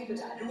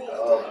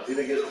 Oh,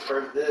 Vita gets the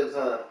first dibs,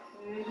 huh?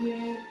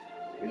 Mm-hmm.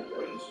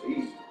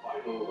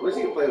 What's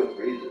he gonna play with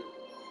Frieza?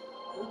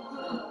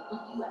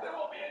 There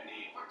won't be a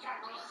need for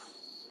tactics.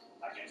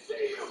 I can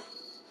see you.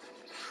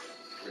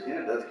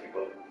 Vegeta does keep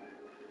up.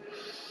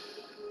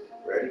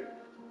 Ready?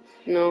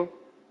 No.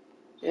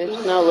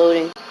 It's not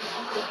loading.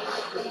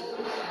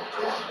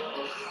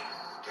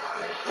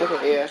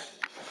 Okay, yeah.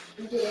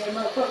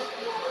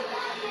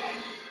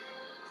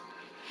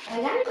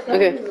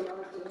 Okay.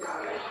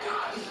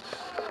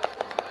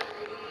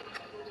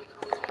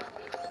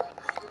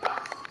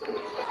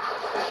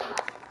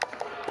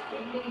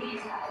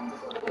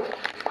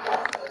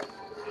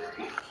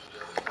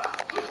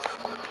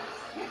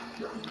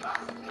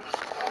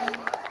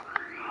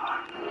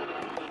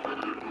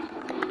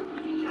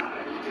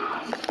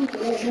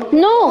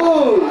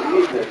 No!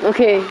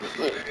 Okay.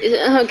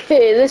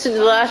 Okay, this is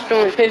the last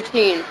one,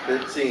 15.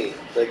 15.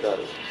 Take on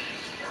it.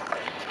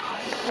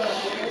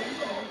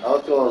 I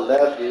was going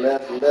left and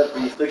left and left,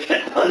 but you still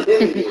kept on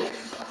hitting it.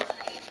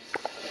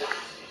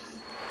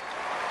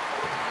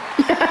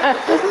 That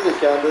doesn't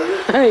count, does it?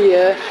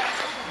 Yeah.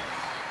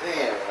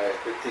 Damn. Alright,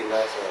 15,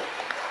 last one.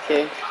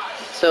 Okay.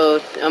 So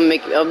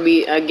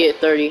I get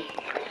 30.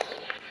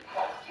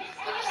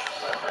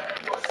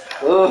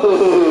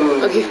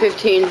 Oh. Okay,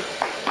 15.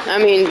 I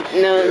mean,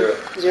 no,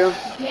 zero.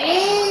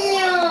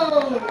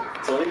 Damn.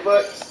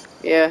 $20?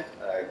 Yeah.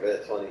 Alright,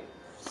 bet 20.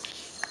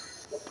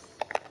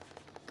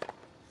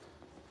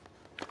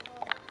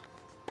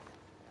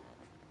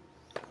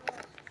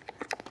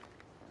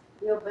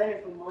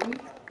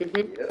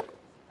 Mhm. Yep.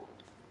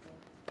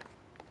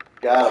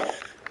 Got him.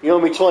 You owe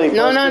me 20.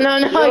 No, no, no,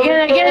 no. Again.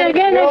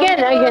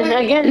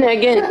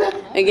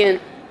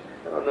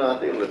 Oh no, I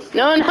think it was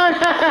No.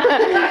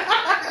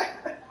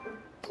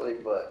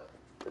 $20.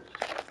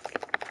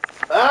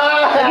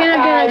 Ah!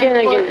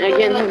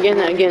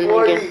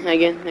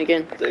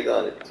 Again. Take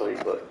on it,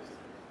 $20.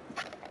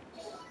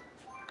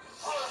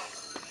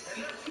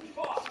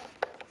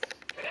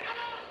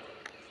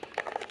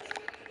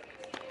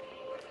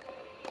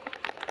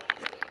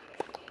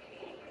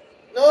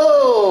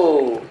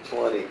 No!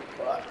 $20.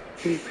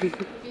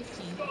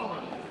 1540.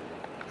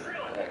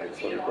 Alright,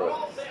 $20.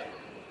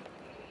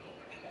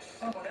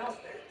 Someone else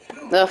there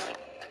too. Left.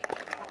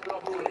 I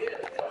don't know who it is,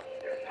 but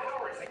their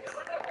power is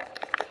incredible.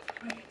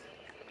 Wait,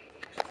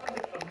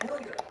 something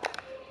familiar.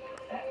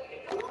 That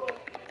Piccolo?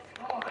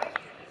 Oh, I get it.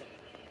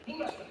 He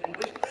must have been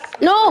with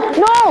that. No.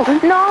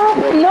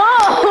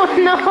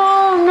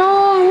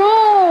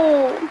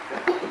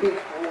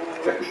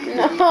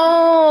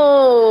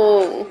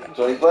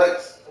 $20?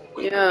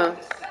 Yeah. I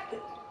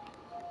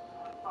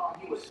thought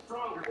he was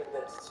stronger than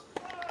this.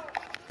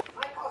 I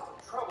caused him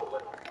trouble,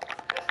 but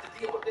has to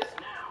deal with this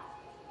now.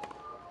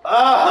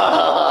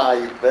 Ah,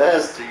 you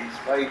bastard, you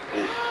spiked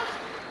it.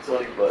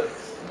 $20.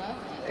 Love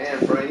Damn,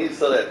 bro, you need to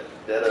sell that,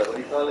 what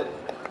do you call it?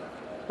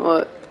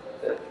 What?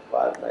 That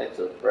Five Nights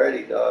at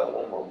Freddy, dog. I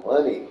want my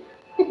money.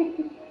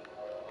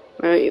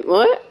 Wait,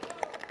 what?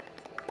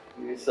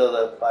 You need to sell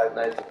that Five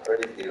Nights at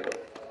Freddy deal.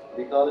 What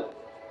do you call it?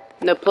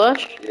 The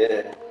plush?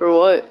 Yeah. For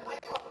what?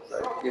 It's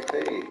like, get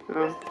paid.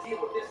 Oh. Deal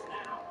with this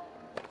now.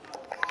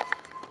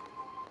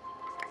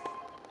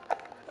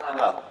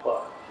 Ah,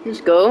 fuck.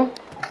 Just go.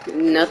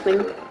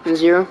 Nothing.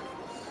 Zero.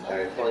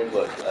 Alright, $20.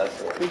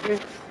 Last one. Mhm.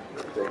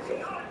 Take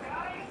some.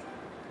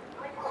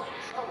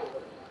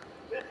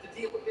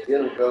 Get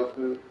him,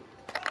 Goku.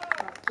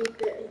 Fuck,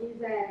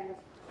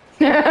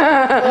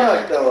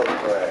 that was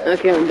trash.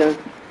 Okay, I'm done.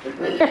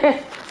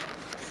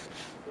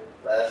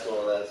 Last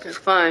one. It's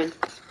fine.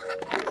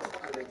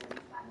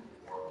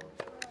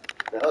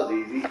 That was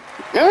easy.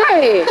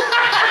 Alright!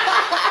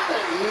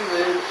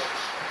 Even.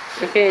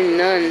 Okay,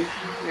 none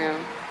now.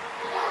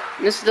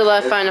 This is the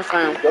last final. Is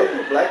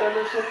Goku black on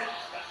this one?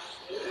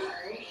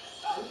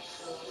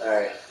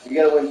 Alright, you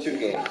gotta win 2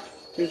 games.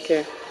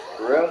 Okay.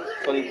 For real?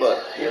 $20. You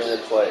gotta win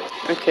twice.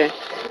 Okay.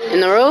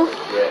 In a row?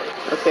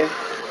 Yeah. Okay.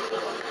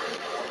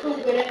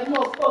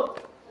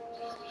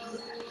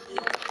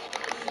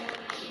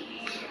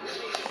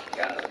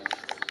 Got him.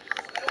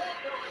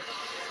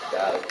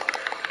 Got him.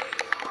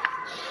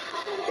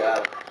 Got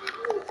him.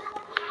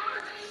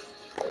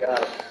 Got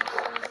him.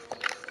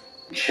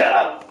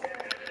 Got him.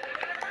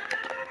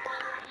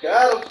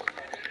 Got him.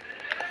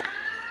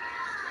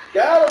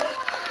 Got him.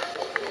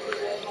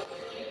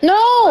 No!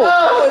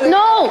 Oh,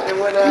 No! it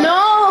went out.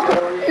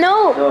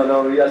 No!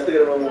 No, you gotta stick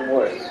it on one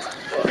more.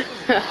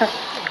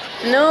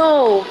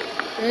 No!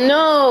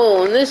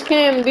 This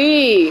can't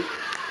be.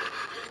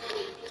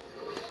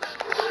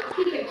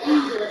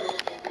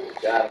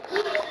 Got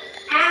him.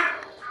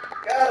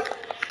 Got him.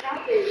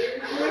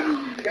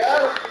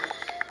 Got him.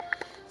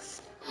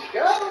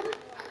 Got him.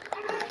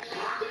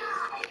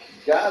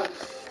 Got him.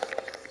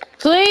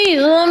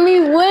 Please let me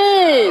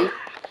win.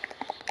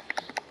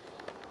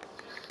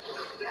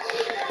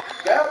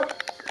 Got him.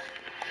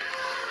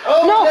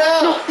 Oh, No!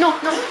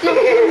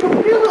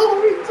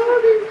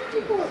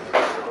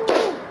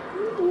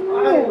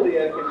 Finally,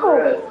 I can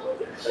rest.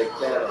 Like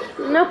that.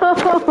 No!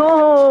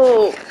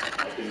 I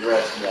can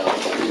rest now.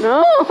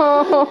 No.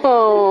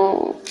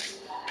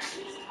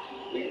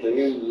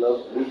 You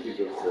love Lucy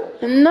to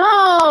rest.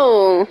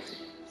 No.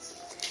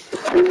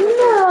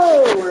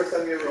 No. First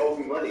time you ever owed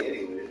me money,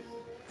 anyways.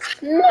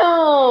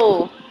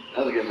 No.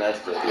 That was a good match,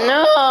 though.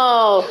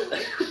 No.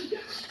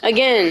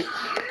 Again.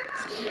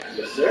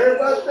 You sure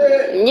about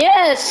that?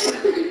 Yes.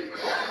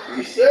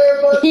 You sure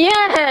about that?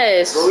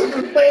 Yes. Bro, we've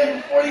been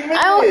playing for 40 minutes.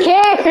 I don't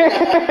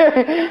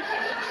care.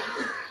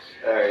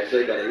 Alright, so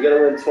you gotta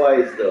win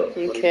twice, though.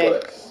 Okay. 20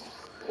 bucks.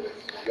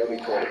 You gotta be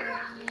 20.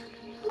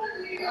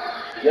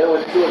 You gotta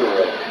win 2 in a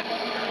row.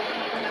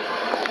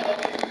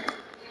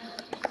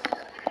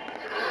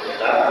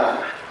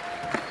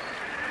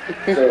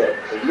 So,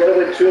 you gotta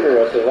win 2 in a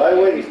row. So if I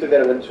win, you still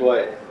gotta win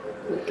twice.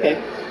 Okay.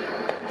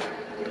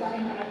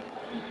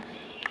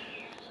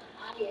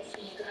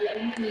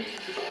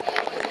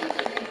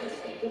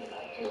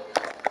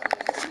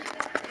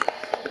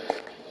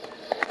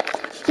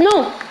 No!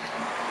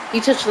 You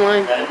touched the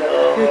line. I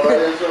know,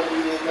 that's what we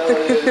didn't know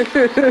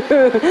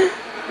is.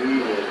 We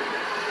did.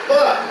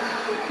 Fuck!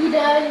 He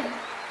died.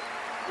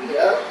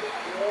 Yeah?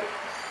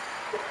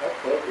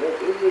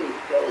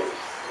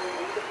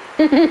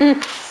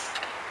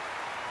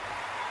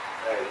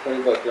 Alright,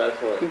 20 bucks, last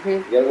one. You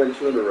gotta win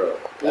 2 in a row.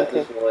 That's Okay.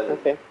 just one.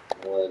 Okay.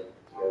 One. You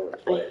gotta win I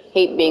twice.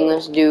 hate being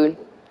this dude.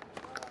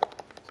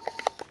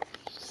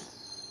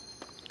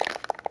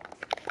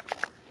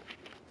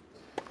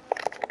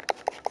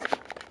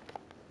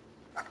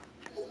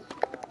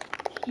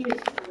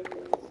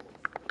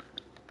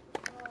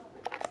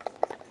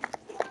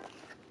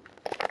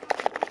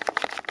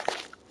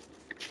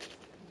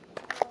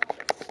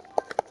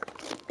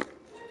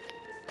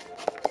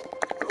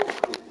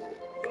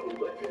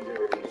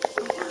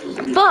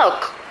 Fuck!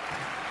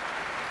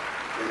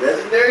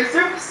 Legendary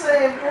Super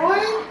Saiyan,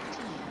 boy!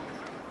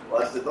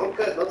 Watch this, don't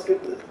skip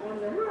this.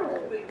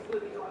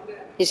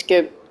 He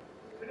skipped.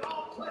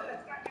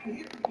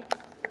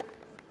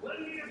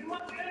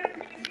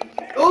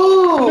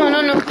 Ooh! No,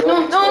 no, no, no,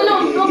 no, no, no,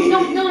 no, no,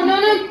 no, no, no,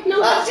 no.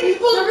 Ah, she's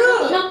full of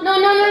good! No, no,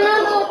 no, no,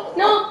 no,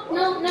 no,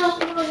 no, no,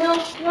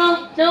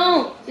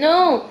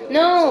 no,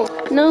 no,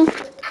 no.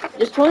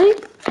 Just 20?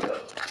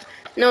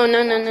 No,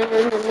 no, no, no,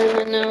 no, no,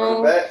 no, no.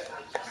 Run back.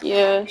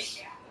 Yes.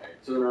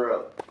 2 in a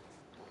row.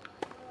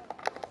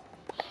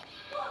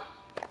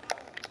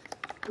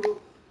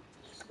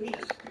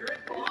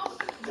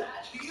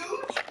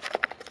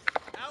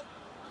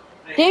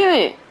 Damn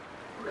it.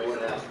 That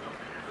went out.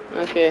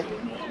 Okay.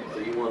 So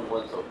you won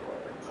 1 so far.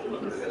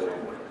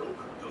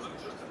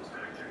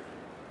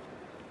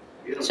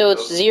 So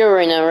it's 0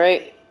 right now,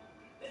 right?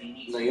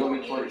 No, you owe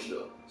me 20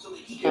 still.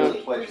 You owe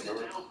me twice,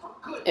 remember?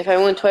 If I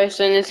win twice,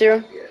 then it's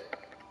 0? Yeah.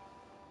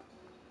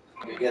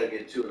 You gotta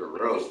get 2 in a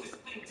row. You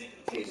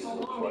can't just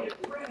win twice.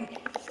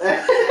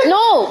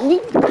 No!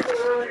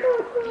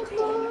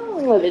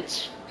 Love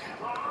it.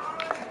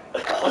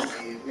 That's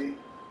easy.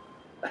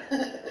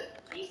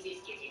 This is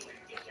getting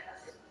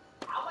ridiculous.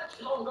 How much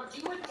longer do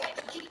you intend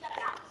to keep that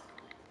up?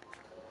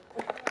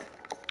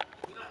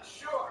 Not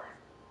sure.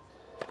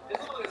 As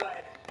long as I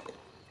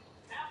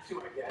have to,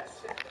 I guess.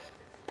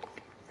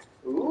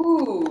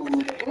 Ooh.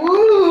 Ooh.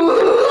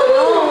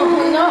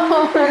 No, no, no, no.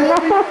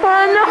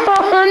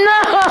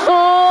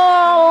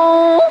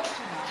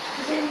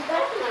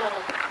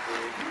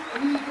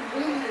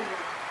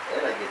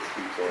 And I get to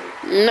keep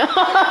 20. No.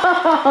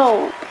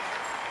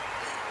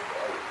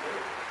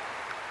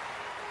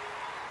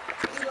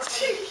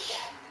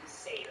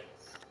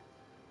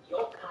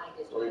 Your kind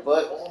is 20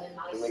 bucks.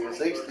 You make it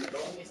 60.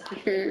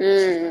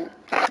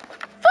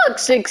 Fuck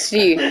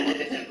 60.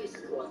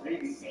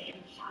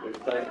 It's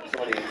time for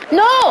 20.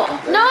 No,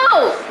 no.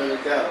 Put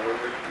it down,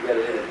 remember? You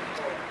gotta hit it.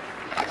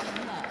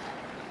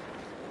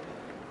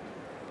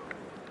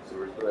 So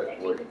we're still at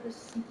 40. the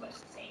Super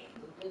Saiyan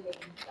will remain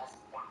just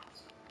that.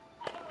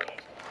 Put it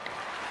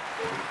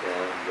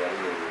down, you gotta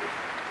hit it.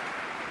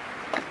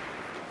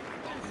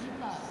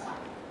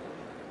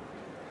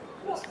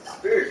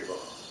 Spirit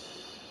ball.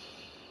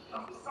 Now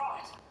who saw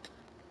it?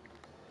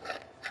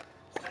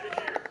 Stay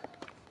here.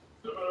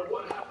 No matter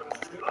what happens,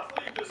 do not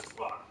leave this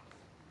spot.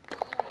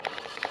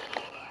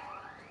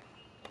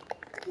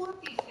 What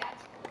is that?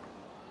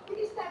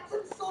 Is that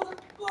some sort of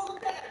ball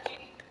of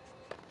energy?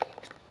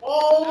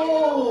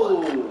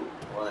 Oh!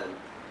 1.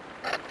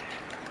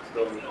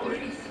 Still in 40.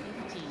 If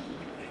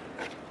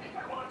I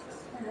want to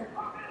spirit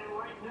pop at him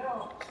right now,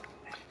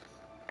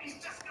 he's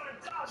just gonna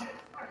dodge it.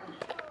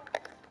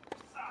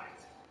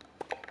 Besides,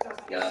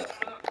 doesn't Got it.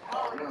 have enough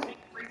power to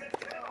freeze it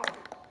down.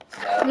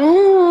 No,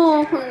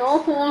 no,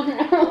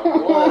 no.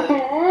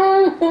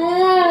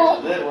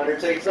 That's it, winner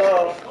takes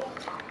all.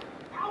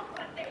 How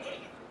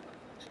pathetic!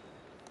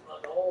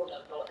 But all of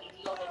your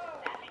idiotic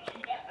planning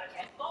and effort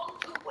has gone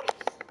to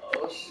waste.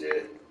 Oh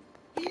shit.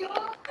 Your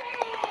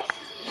best!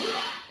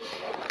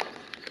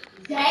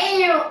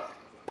 Damn.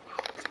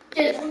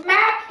 Just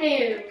smacked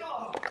him.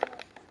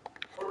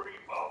 Hurry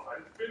up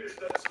and finish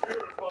that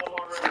spirit bomb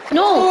already.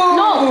 No,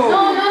 no,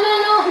 no, no,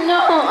 no, no, no.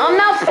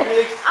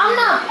 I'm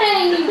not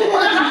paying you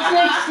fucking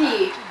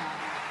 60.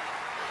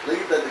 Look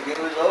at that, the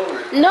game is over.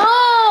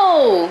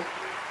 No!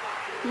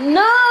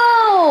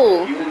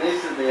 No! Even they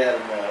said they had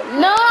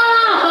them. No!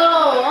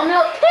 I'm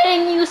not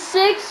paying you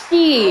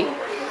 60.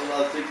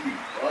 About $60.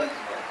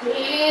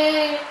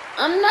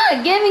 I'm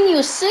not giving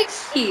you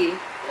 60.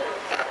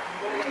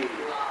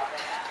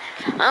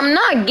 I'm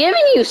not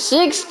giving you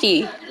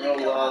 60.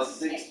 Bro,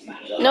 60.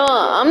 No,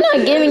 I'm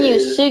not giving you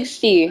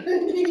 60.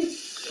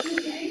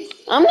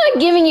 I'm not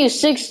giving you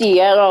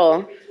 60 at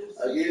all.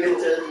 I'll give you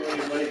a chance to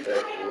make money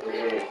back.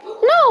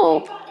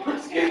 No.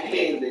 It's a good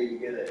game, baby.